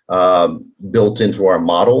Europe built into our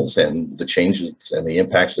models and the changes and the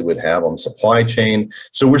impacts it would have on the supply chain.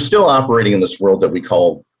 So we're still operating in this world that we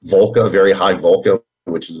call VUCA, very high VUCA,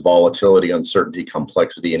 which is volatility, uncertainty,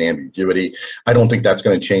 complexity, and ambiguity. I don't think that's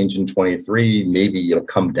going to change in 23. Maybe it'll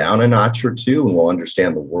come down a notch or two and we'll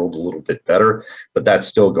understand the world a little bit better, but that's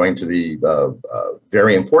still going to be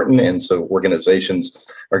very important. And so organizations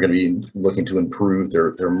are going to be looking to improve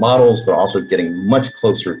their models, but also getting much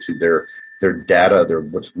closer to their data,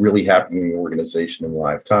 what's really happening in the organization in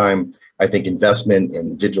live time. I think investment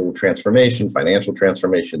in digital transformation, financial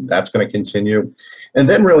transformation, that's going to continue. And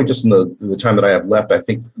then really just in the time that I have left, I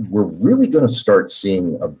think we're really going to start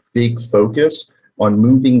seeing a big focus on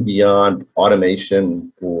moving beyond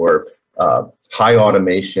automation or high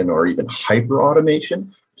automation or even hyper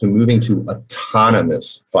automation to moving to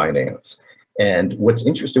autonomous finance. And what's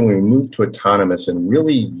interesting when we move to autonomous and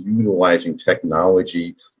really utilizing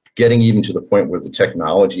technology, getting even to the point where the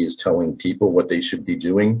technology is telling people what they should be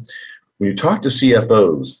doing. When you talk to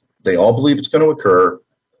CFOs, they all believe it's going to occur.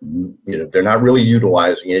 They're not really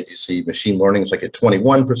utilizing it. You see machine learning is like at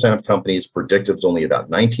 21% of companies, predictive is only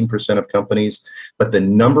about 19% of companies. But the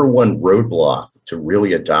number one roadblock to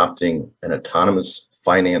really adopting an autonomous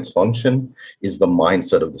finance function is the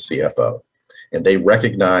mindset of the CFO. And they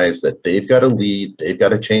recognize that they've got to lead, they've got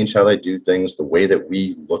to change how they do things. The way that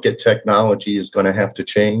we look at technology is going to have to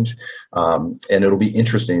change. And it'll be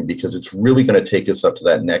interesting because it's really going to take us up to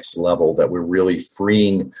that next level that we're really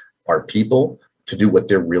freeing our people to do what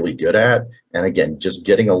they're really good at. And again, just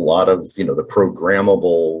getting a lot of, the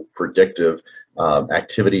programmable, predictive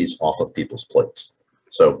activities off of people's plates.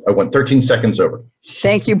 So I went 13 seconds over.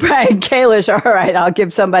 Thank you, Brian Kalish. All right, I'll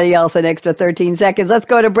give somebody else an extra 13 seconds. Let's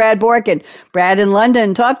go to Brad Borkin. Brad in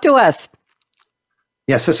London, talk to us.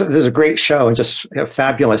 Yes, this is a great show and just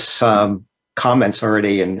fabulous comments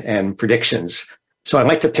already and predictions. So I'd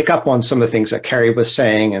like to pick up on some of the things that Carrie was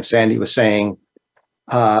saying and Sandy was saying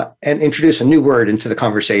and introduce a new word into the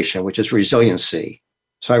conversation, which is resiliency.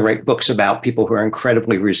 So I write books about people who are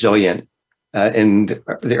incredibly resilient in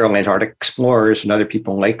the early Antarctic explorers and other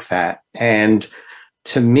people like that. And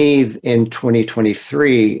to me, in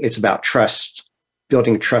 2023, it's about trust,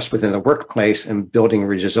 building trust within the workplace and building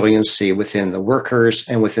resiliency within the workers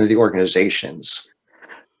and within the organizations.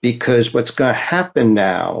 Because what's going to happen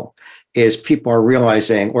now is people are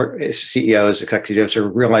realizing, or CEOs, executives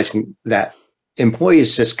are realizing that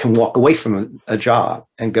employees just can walk away from a job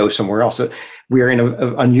and go somewhere else. So we are in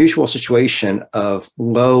an unusual situation of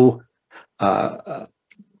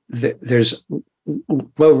there's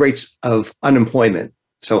low rates of unemployment,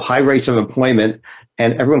 so high rates of employment,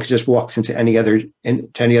 and everyone can just walk into any other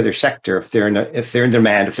sector if they're in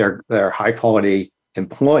demand, if they're a high quality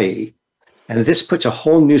employee. And this puts a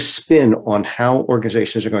whole new spin on how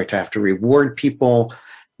organizations are going to have to reward people,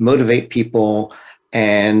 motivate people,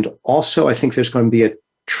 and also I think there's going to be a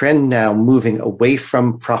trend now moving away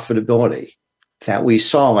from profitability that we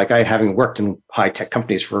saw, like I, having worked in high tech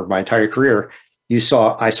companies for my entire career, I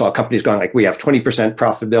saw companies going like, we have 20%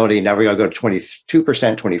 profitability. Now we're going to go to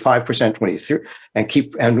 22%, 25%, 23%, and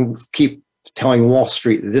keep telling Wall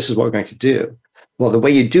Street that this is what we're going to do. Well, the way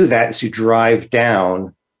you do that is you drive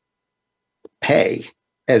down pay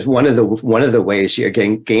as one of the ways you're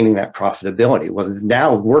gaining that profitability. Well,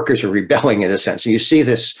 now workers are rebelling in a sense. And you see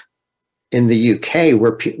this in the UK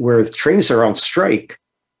where the trains are on strike.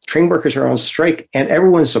 Train workers are on strike and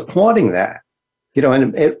everyone's applauding that,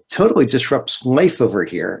 and it totally disrupts life over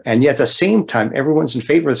here. And yet at the same time, everyone's in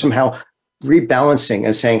favor of somehow rebalancing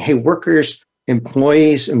and saying, hey, workers,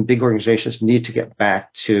 employees, and big organizations need to get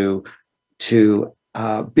back to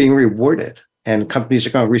being rewarded, and companies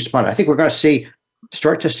are going to respond. I think we're going to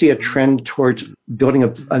start to see a trend towards building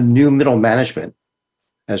a new middle management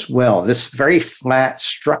as well. This very flat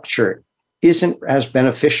structure isn't as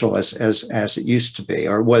beneficial as it used to be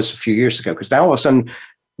or was a few years ago, because now all of a sudden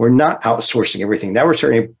we're not outsourcing everything. Now we're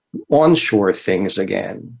starting to onshore things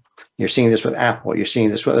again. You're seeing this with Apple. You're seeing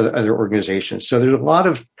this with other organizations. So there's a lot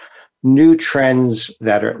of new trends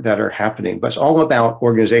that are happening, but it's all about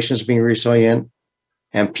organizations being resilient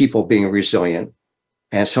and people being resilient.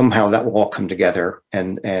 And somehow that will all come together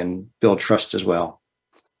and build trust as well.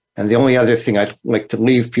 And the only other thing I'd like to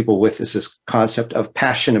leave people with is this concept of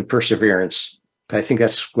passion and perseverance. I think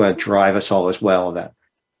that's going to drive us all as well, that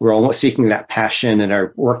we're all seeking that passion in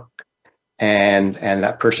our work and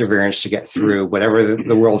that perseverance to get through whatever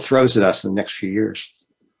the world throws at us in the next few years.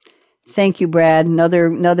 Thank you, Brad.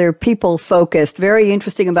 Another people focused, very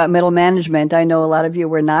interesting about middle management. I know a lot of you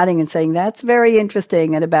were nodding and saying that's very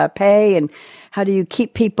interesting, and about pay and how do you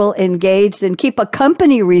keep people engaged and keep a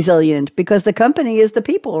company resilient, because the company is the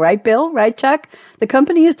people, right, Bill? Right, Chuck? The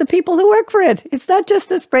company is the people who work for it. It's not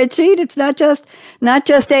just a spreadsheet. It's not just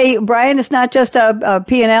Brian, it's not just a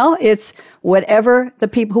P&L. It's whoever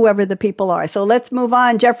the people are. So let's move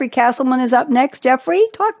on. Jeffrey Castleman is up next. Jeffrey,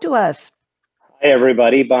 talk to us. Hi,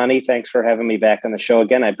 everybody. Bonnie, thanks for having me back on the show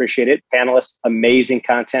again. I appreciate it. Panelists, amazing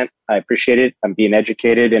content. I appreciate it. I'm being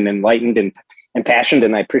educated and enlightened and passionate,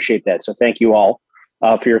 and I appreciate that. So thank you all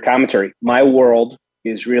for your commentary. My world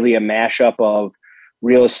is really a mashup of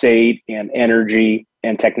real estate and energy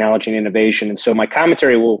and technology and innovation. And so my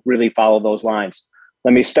commentary will really follow those lines.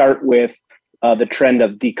 Let me start with the trend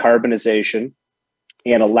of decarbonization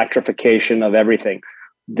and electrification of everything.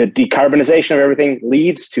 The decarbonization of everything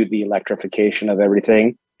leads to the electrification of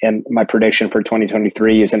everything. And my prediction for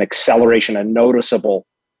 2023 is an acceleration, a noticeable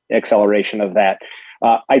acceleration of that.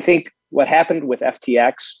 I think what happened with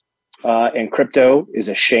FTX and crypto is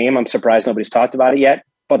a shame. I'm surprised nobody's talked about it yet,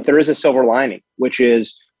 but there is a silver lining, which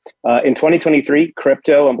is in 2023,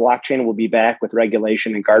 crypto and blockchain will be back with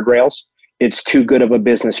regulation and guardrails. It's too good of a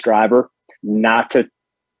business driver not to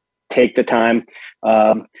take the time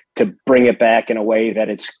to bring it back in a way that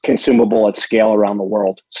it's consumable at scale around the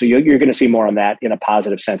world. So you're going to see more on that in a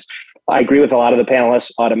positive sense. I agree with a lot of the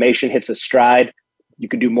panelists. Automation hits a stride. You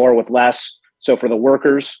can do more with less. So for the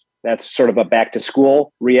workers, that's sort of a back to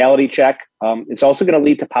school reality check. It's also going to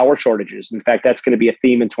lead to power shortages. In fact, that's going to be a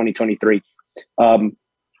theme in 2023.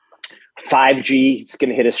 5G is going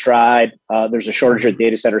to hit a stride. There's a shortage of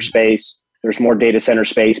data center space. There's more data center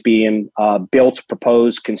space being built,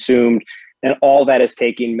 proposed, consumed, and all that is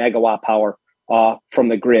taking megawatt power from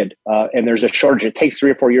the grid. And there's a shortage. It takes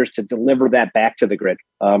 3 or 4 years to deliver that back to the grid.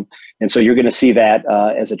 And so you're going to see that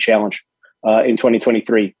as a challenge in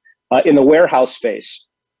 2023. In the warehouse space,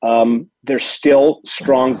 there's still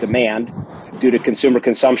strong demand due to consumer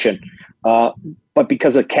consumption. But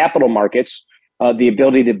because of capital markets, the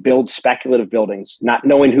ability to build speculative buildings, not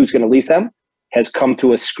knowing who's going to lease them, has come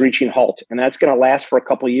to a screeching halt. And that's going to last for a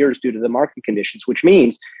couple of years due to the market conditions, which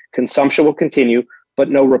means consumption will continue, but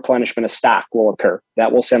no replenishment of stock will occur.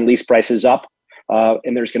 That will send lease prices up.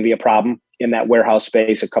 And there's going to be a problem in that warehouse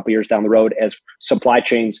space a couple of years down the road as supply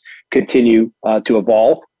chains continue to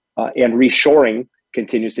evolve and reshoring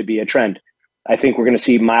continues to be a trend. I think we're going to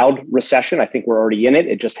see mild recession. I think we're already in it.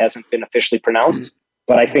 It just hasn't been officially pronounced,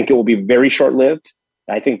 but I think it will be very short-lived.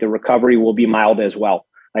 I think the recovery will be mild as well.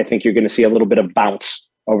 I think you're going to see a little bit of bounce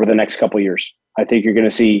over the next couple of years. I think you're going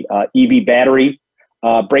to see EV battery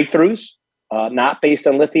breakthroughs, not based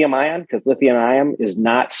on lithium ion, because lithium ion is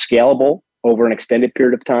not scalable over an extended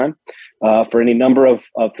period of time for any number of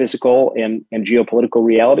physical and geopolitical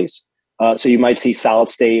realities. So you might see solid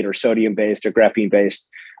state or sodium-based or graphene-based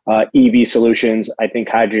EV solutions. I think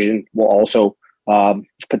hydrogen will also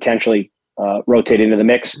potentially rotate into the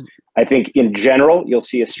mix. I think in general, you'll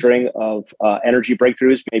see a string of energy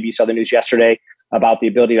breakthroughs. Maybe you saw the news yesterday about the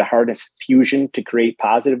ability to harness fusion to create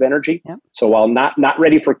positive energy. Yep. So while not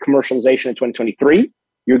ready for commercialization in 2023,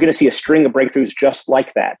 you're going to see a string of breakthroughs just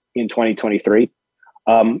like that in 2023.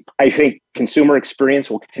 I think consumer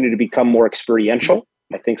experience will continue to become more experiential.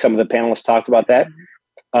 I think some of the panelists talked about that.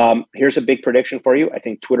 Here's a big prediction for you. I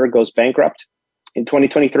think Twitter goes bankrupt in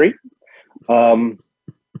 2023.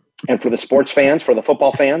 And for the sports fans, for the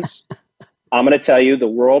football fans, I'm going to tell you the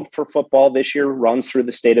world for football this year runs through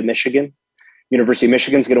the state of Michigan. University of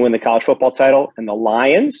Michigan is going to win the college football title, and the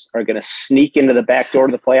Lions are going to sneak into the back door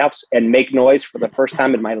of the playoffs and make noise for the first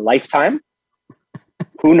time in my lifetime.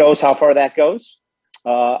 Who knows how far that goes?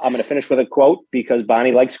 I'm going to finish with a quote because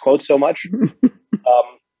Bonnie likes quotes so much.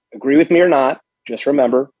 Agree with me or not, just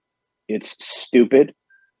remember, it's stupid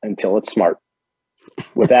until it's smart.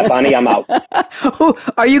 With that, Bonnie, I'm out.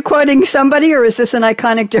 Are you quoting somebody, or is this an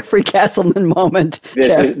iconic Jeffrey Castleman moment?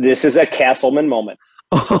 This is a Castleman moment.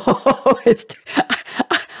 Oh,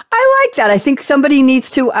 I like that. I think somebody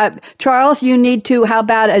needs to, Charles, you need to, how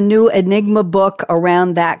about a new Enigma book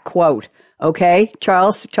around that quote? Okay,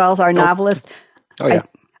 Charles, our novelist. Oh, yeah.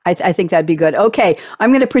 I think that'd be good. Okay, I'm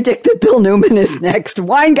going to predict that Bill Newman is next.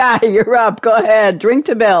 Wine guy, you're up. Go ahead. Drink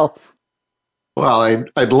to Bill. Well,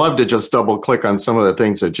 I'd love to just double click on some of the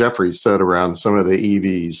things that Jeffrey said around some of the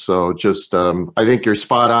EVs. So just, I think you're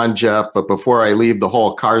spot on, Jeff. But before I leave the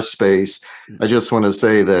whole car space, I just want to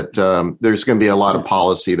say that there's going to be a lot of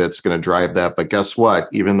policy that's going to drive that. But guess what?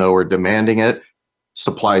 Even though we're demanding it,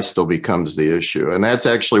 supply still becomes the issue. And that's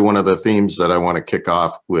actually one of the themes that I want to kick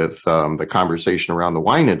off with the conversation around the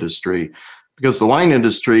wine industry, because the wine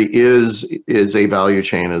industry is a value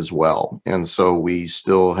chain as well. And so we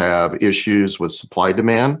still have issues with supply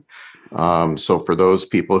demand. So for those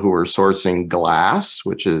people who are sourcing glass,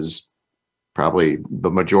 which is probably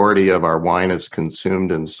the majority of our wine is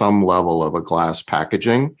consumed in some level of a glass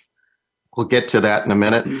packaging. We'll get to that in a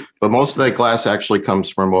minute, but most of that glass actually comes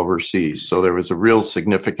from overseas. So there was a real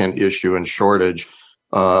significant issue and shortage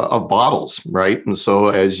of bottles, right? And so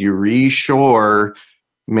as you reshore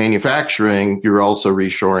manufacturing, you're also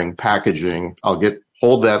reshoring packaging.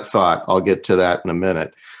 Hold that thought. I'll get to that in a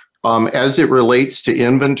minute. As it relates to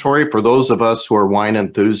inventory, for those of us who are wine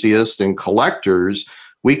enthusiasts and collectors,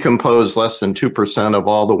 we compose less than 2% of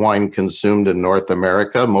all the wine consumed in North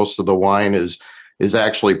America. Most of the wine is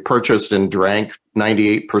actually purchased and drank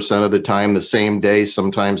 98% of the time, the same day,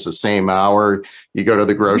 sometimes the same hour. You go to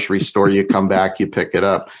the grocery store, you come back, you pick it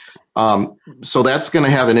up. So that's going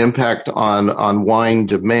to have an impact on wine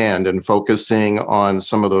demand, and focusing on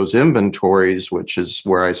some of those inventories, which is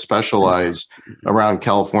where I specialize around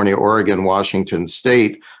California, Oregon, Washington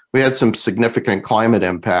State. We had some significant climate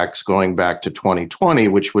impacts going back to 2020,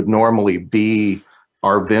 which would normally be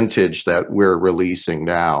our vintage that we're releasing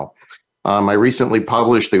now. I recently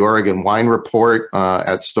published the Oregon Wine Report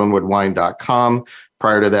at stonewoodwine.com.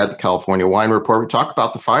 Prior to that, the California Wine Report. We talked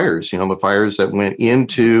about the fires, the fires that went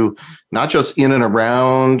into not just in and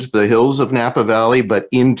around the hills of Napa Valley, but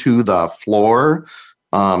into the floor,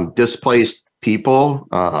 displaced people,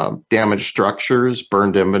 damaged structures,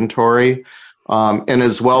 burned inventory, and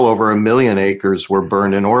as well over 1 million acres were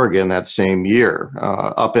burned in Oregon that same year,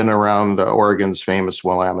 up and around Oregon's famous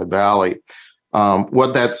Willamette Valley.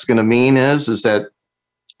 What that's going to mean is that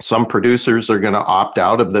some producers are going to opt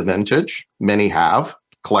out of the vintage. Many have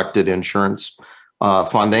collected insurance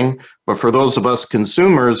funding. But for those of us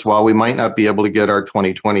consumers, while we might not be able to get our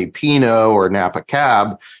 2020 Pinot or Napa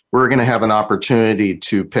Cab, we're going to have an opportunity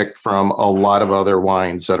to pick from a lot of other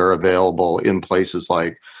wines that are available in places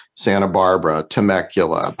like Santa Barbara,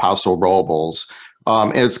 Temecula, Paso Robles.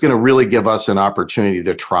 And it's going to really give us an opportunity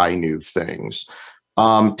to try new things.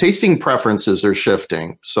 Tasting preferences are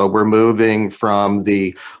shifting. So we're moving from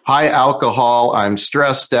the high alcohol, I'm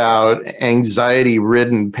stressed out,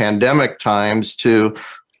 anxiety-ridden pandemic times to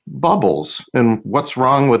bubbles. And what's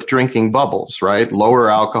wrong with drinking bubbles, right? Lower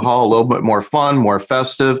alcohol, a little bit more fun, more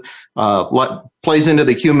festive. Plays into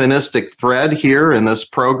the humanistic thread here in this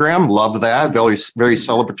program. Love that. Very, very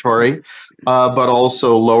celebratory. But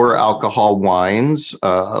also lower alcohol wines,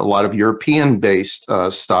 a lot of European-based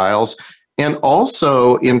styles. And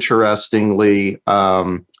also, interestingly,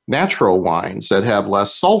 natural wines that have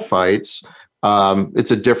less sulfites. It's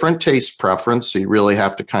a different taste preference, so you really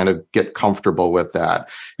have to kind of get comfortable with that.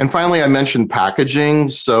 And finally, I mentioned packaging.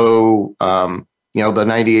 So, the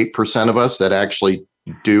 98% of us that actually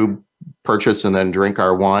do purchase and then drink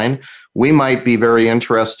our wine, we might be very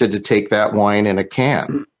interested to take that wine in a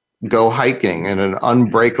can, go hiking in an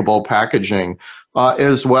unbreakable packaging,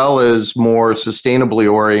 as well as more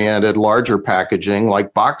sustainably oriented, larger packaging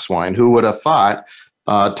like box wine. Who would have thought?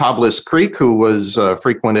 Tablas Creek, who was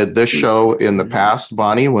frequented this show in the past,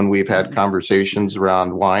 Bonnie, when we've had conversations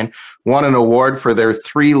around wine, won an award for their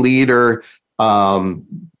 3-liter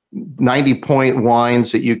 90-point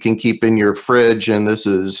wines that you can keep in your fridge. And this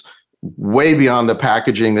is way beyond the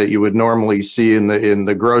packaging that you would normally see in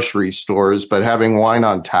the grocery stores, but having wine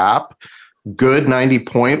on tap, good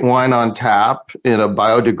 90-point wine on tap in a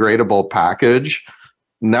biodegradable package,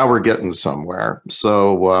 now we're getting somewhere.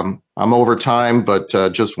 So I'm over time, but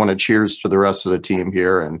just want to cheers to the rest of the team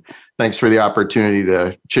here. And thanks for the opportunity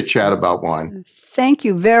to chit chat about wine. Thank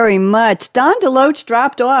you very much. Don DeLoach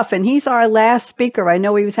dropped off, and he's our last speaker. I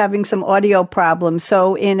know he was having some audio problems.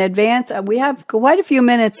 So in advance, we have quite a few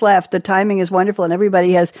minutes left. The timing is wonderful, and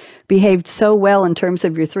everybody has behaved so well in terms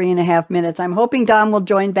of your 3.5 minutes. I'm hoping Don will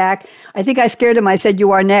join back. I think I scared him. I said,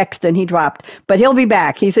 "You are next," and he dropped. But he'll be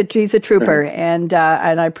back. He's a trooper, and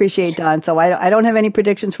I appreciate Don. So I don't have any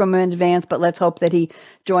predictions from him in advance, but let's hope that he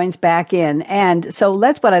joins back in. And so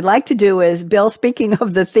what I'd like to do is, Bill, speaking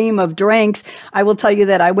of the theme of drinks, I will tell you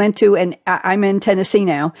that I went to, and I'm in Tennessee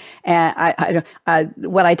now. And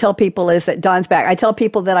what I tell people is that Don's back. I tell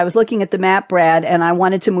people that I was looking at the map, Brad, and I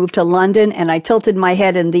wanted to move to London, and I tilted my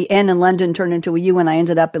head, and the N in London turned into a U, and I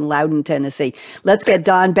ended up in Loudon, Tennessee. Let's get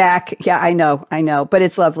Don back. Yeah, I know, but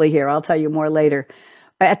it's lovely here. I'll tell you more later.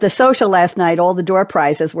 At the social last night, all the door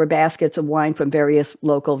prizes were baskets of wine from various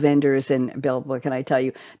local vendors. And Bill, what can I tell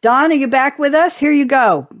you? Don, are you back with us? Here you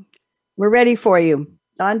go. We're ready for you.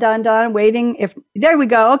 Don, waiting. There we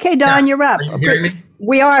go. Okay, Don, you're up. Are you hearing me?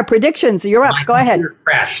 We are. Predictions. You're up. Go ahead.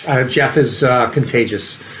 Crashed. Jeff is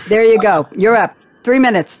contagious. There you go. You're up. 3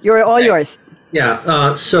 minutes. You're all yours.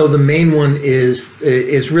 Yeah. So the main one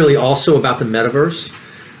is really also about the metaverse,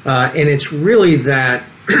 and it's really that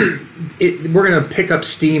we're going to pick up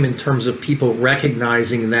steam in terms of people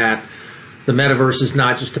recognizing that the metaverse is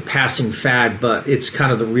not just a passing fad, but it's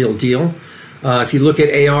kind of the real deal. If you look at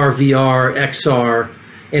AR, VR, XR,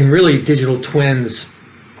 and really digital twins,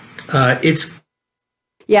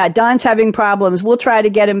 Yeah, Don's having problems. We'll try to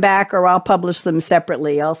get him back, or I'll publish them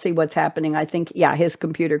separately. I'll see what's happening. I think, his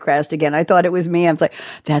computer crashed again. I thought it was me. I was like,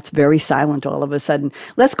 that's very silent all of a sudden.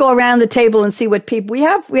 Let's go around the table and see what people, we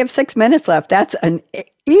have 6 minutes left. That's an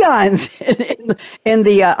eons in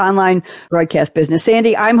the online broadcast business.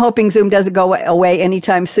 Sandy, I'm hoping Zoom doesn't go away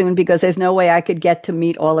anytime soon, because there's no way I could get to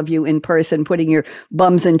meet all of you in person, putting your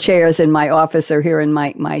bums and chairs in my office or here in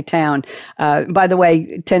my town. By the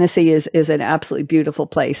way, Tennessee is an absolutely beautiful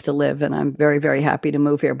place to live, and I'm very, very happy to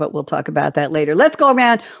move here, but we'll talk about that later. Let's go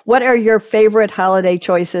around. What are your favorite holiday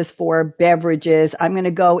choices for beverages? I'm going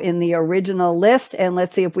to go in the original list, and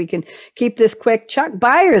let's see if we can keep this quick. Chuck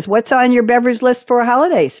Byers, what's on your beverage list for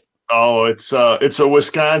holidays? Oh, it's a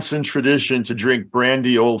Wisconsin tradition to drink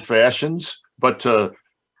brandy old fashions, but to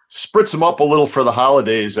spritz them up a little for the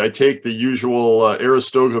holidays, I take the usual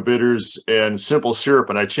Aristoga bitters and simple syrup,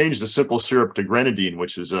 and I change the simple syrup to grenadine,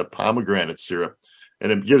 which is a pomegranate syrup.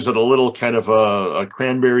 and it gives it a little kind of a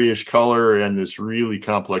cranberry-ish color and this really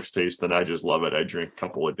complex taste, and I just love it. I drink a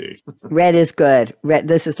couple a day. Red is good. Red.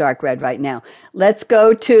 This is dark red right now. Let's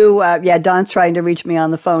go to, Don's trying to reach me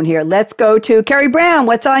on the phone here. Let's go to Carrie Brown.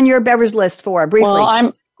 What's on your beverage list for briefly?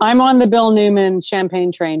 Well, I'm on the Bill Newman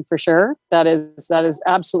champagne train for sure. That is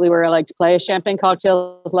absolutely where I like to play. A champagne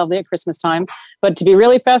cocktail is lovely at Christmas time. But to be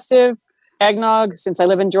really festive, eggnog, since I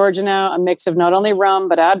live in Georgia now, a mix of not only rum,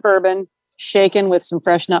 but add bourbon, shaken with some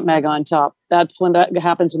fresh nutmeg on top. That's when that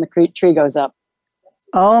happens when the tree goes up.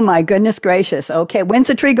 Oh, my goodness gracious. Okay. When's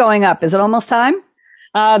the tree going up? Is it almost time?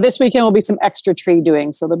 This weekend will be some extra tree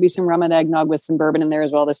doing. So there'll be some rum and eggnog with some bourbon in there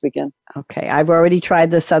as well this weekend. Okay. I've already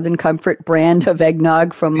tried the Southern Comfort brand of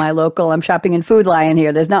eggnog from my local. I'm shopping in Food Lion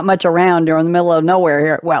here. There's not much around. You're in the middle of nowhere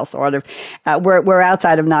here. Well, sort of. We're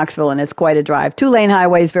outside of Knoxville, and it's quite a drive. 2-lane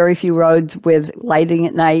highways, very few roads with lighting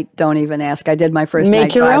at night. Don't even ask. I did my first night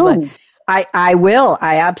Make your drive. own. I will.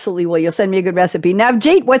 I absolutely will. You'll send me a good recipe.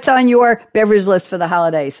 Navjeet, what's on your beverage list for the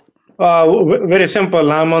holidays? Very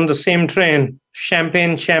simple. I'm on the same train.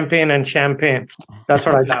 Champagne, champagne, and champagne. That's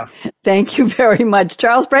what I have. Thank you very much.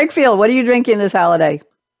 Charles Brakefield, what are you drinking this holiday?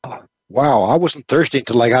 Wow, I wasn't thirsty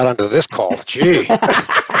until I got onto this call. Gee.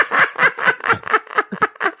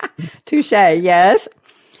 Touche, yes.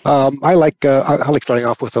 I like starting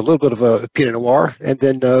off with a little bit of a Pinot Noir and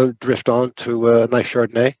then drift on to a nice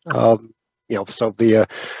Chardonnay. So the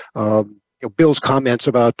Bill's comments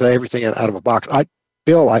about everything out of a box.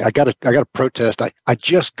 Bill, I got to protest. I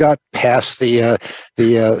just got past the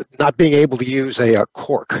not being able to use a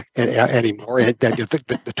cork anymore, and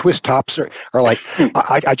the twist tops are like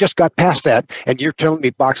I just got past that, and you're telling me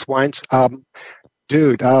box wines.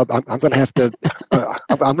 Dude, I'm going to have to.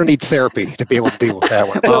 I'm going to need therapy to be able to deal with that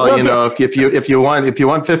one. Well, if you want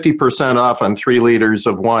 50% off on 3 liters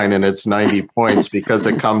of wine and it's 90 points because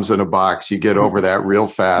it comes in a box, you get over that real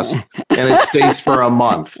fast, and it stays for a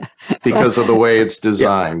month because of the way it's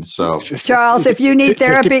designed. So, Charles, if you need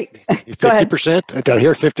therapy, 50%. Did I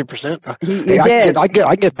hear 50%?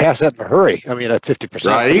 I get past that in a hurry. I mean, at 50%,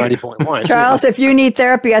 right? 90 point wine. Charles, if you need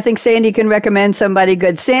therapy, I think Sandy can recommend somebody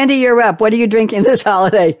good. Sandy, you're up. What are you drinking this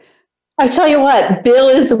holiday? I tell you what, Bill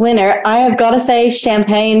is the winner. I have got to say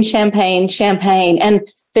champagne, champagne, champagne. And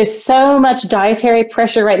there's so much dietary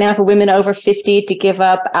pressure right now for women over 50 to give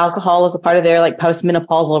up alcohol as a part of their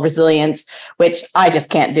postmenopausal resilience, which I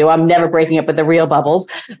just can't do. I'm never breaking up with the real bubbles.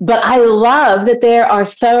 But I love that there are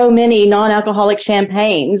so many non-alcoholic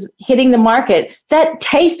champagnes hitting the market that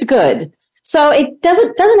taste good. So it doesn't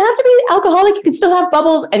have to be alcoholic. You can still have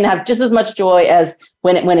bubbles and have just as much joy as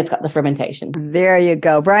when it's got the fermentation. There you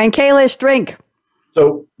go. Brian Kalish, drink.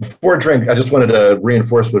 So before drink, I just wanted to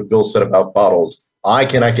reinforce what Bill said about bottles. I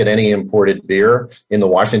cannot get any imported beer in the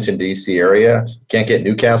Washington, D.C. area. Can't get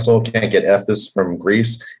Newcastle, can't get Ephes from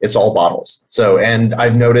Greece. It's all bottles. So, and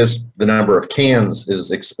I've noticed the number of cans is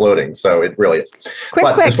exploding. So it really is.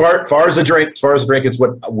 Quick. As far as the drink, it's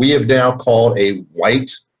what we have now called a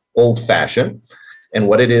white old-fashioned. And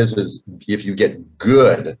what it is if you get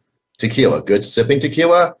good tequila, good sipping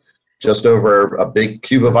tequila, just over a big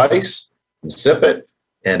cube of ice, and sip it,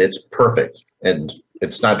 and it's perfect. And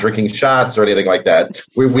it's not drinking shots or anything like that.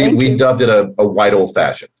 We dubbed it a white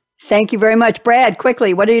old-fashioned. Thank you very much. Brad,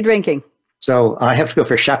 quickly, what are you drinking? So I have to go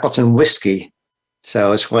for Shackleton whiskey.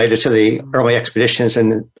 So it's related to the early expeditions.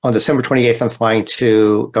 And on December 28th, I'm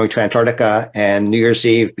going to Antarctica, and New Year's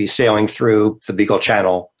Eve be sailing through the Beagle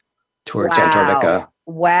Channel towards Antarctica.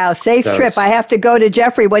 Wow. Safe trip. I have to go to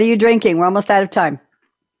Jeffrey. What are you drinking? We're almost out of time.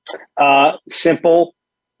 Simple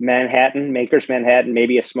Manhattan, Maker's Manhattan,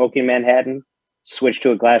 maybe a smoky Manhattan. Switch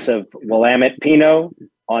to a glass of Willamette Pinot,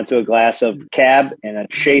 onto a glass of Cab, and a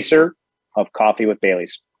chaser of coffee with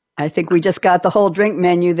Baileys. I think we just got the whole drink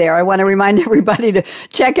menu there. I want to remind everybody to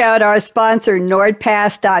check out our sponsor,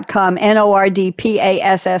 nordpass.com,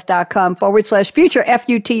 nordpass.com/future,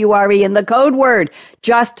 FUTURE, and the code word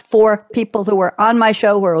just for people who are on my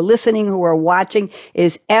show, who are listening, who are watching,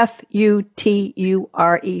 is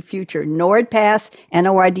FUTURE, future. Nordpass,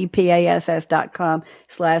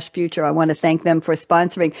 nordpass.com/future. I want to thank them for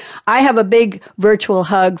sponsoring. I have a big virtual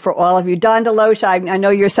hug for all of you. Don Deloche, I know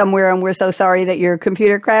you're somewhere, and we're so sorry that your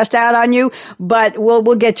computer crashed out on you, but we'll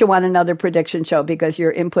get you on another prediction show because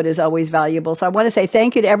your input is always valuable. So I want to say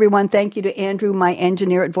thank you to everyone. Thank you to Andrew, my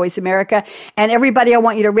engineer at Voice America. And everybody, I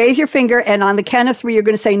want you to raise your finger, and on the count of 3, you're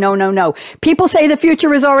going to say no, no, no. People say the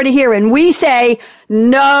future is already here, and we say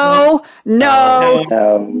no, no,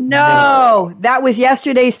 no. That was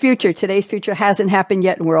yesterday's future. Today's future hasn't happened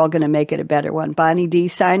yet, and we're all going to make it a better one. Bonnie D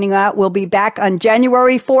signing out. We'll be back on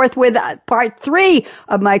January 4th with part 3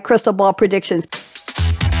 of my crystal ball predictions.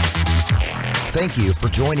 Thank you for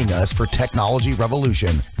joining us for Technology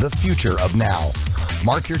Revolution, the future of now.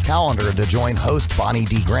 Mark your calendar to join host Bonnie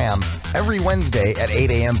D. Graham every Wednesday at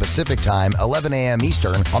 8 a.m. Pacific Time, 11 a.m.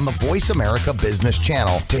 Eastern on the Voice America Business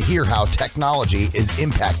Channel to hear how technology is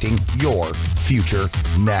impacting your future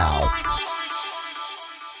now.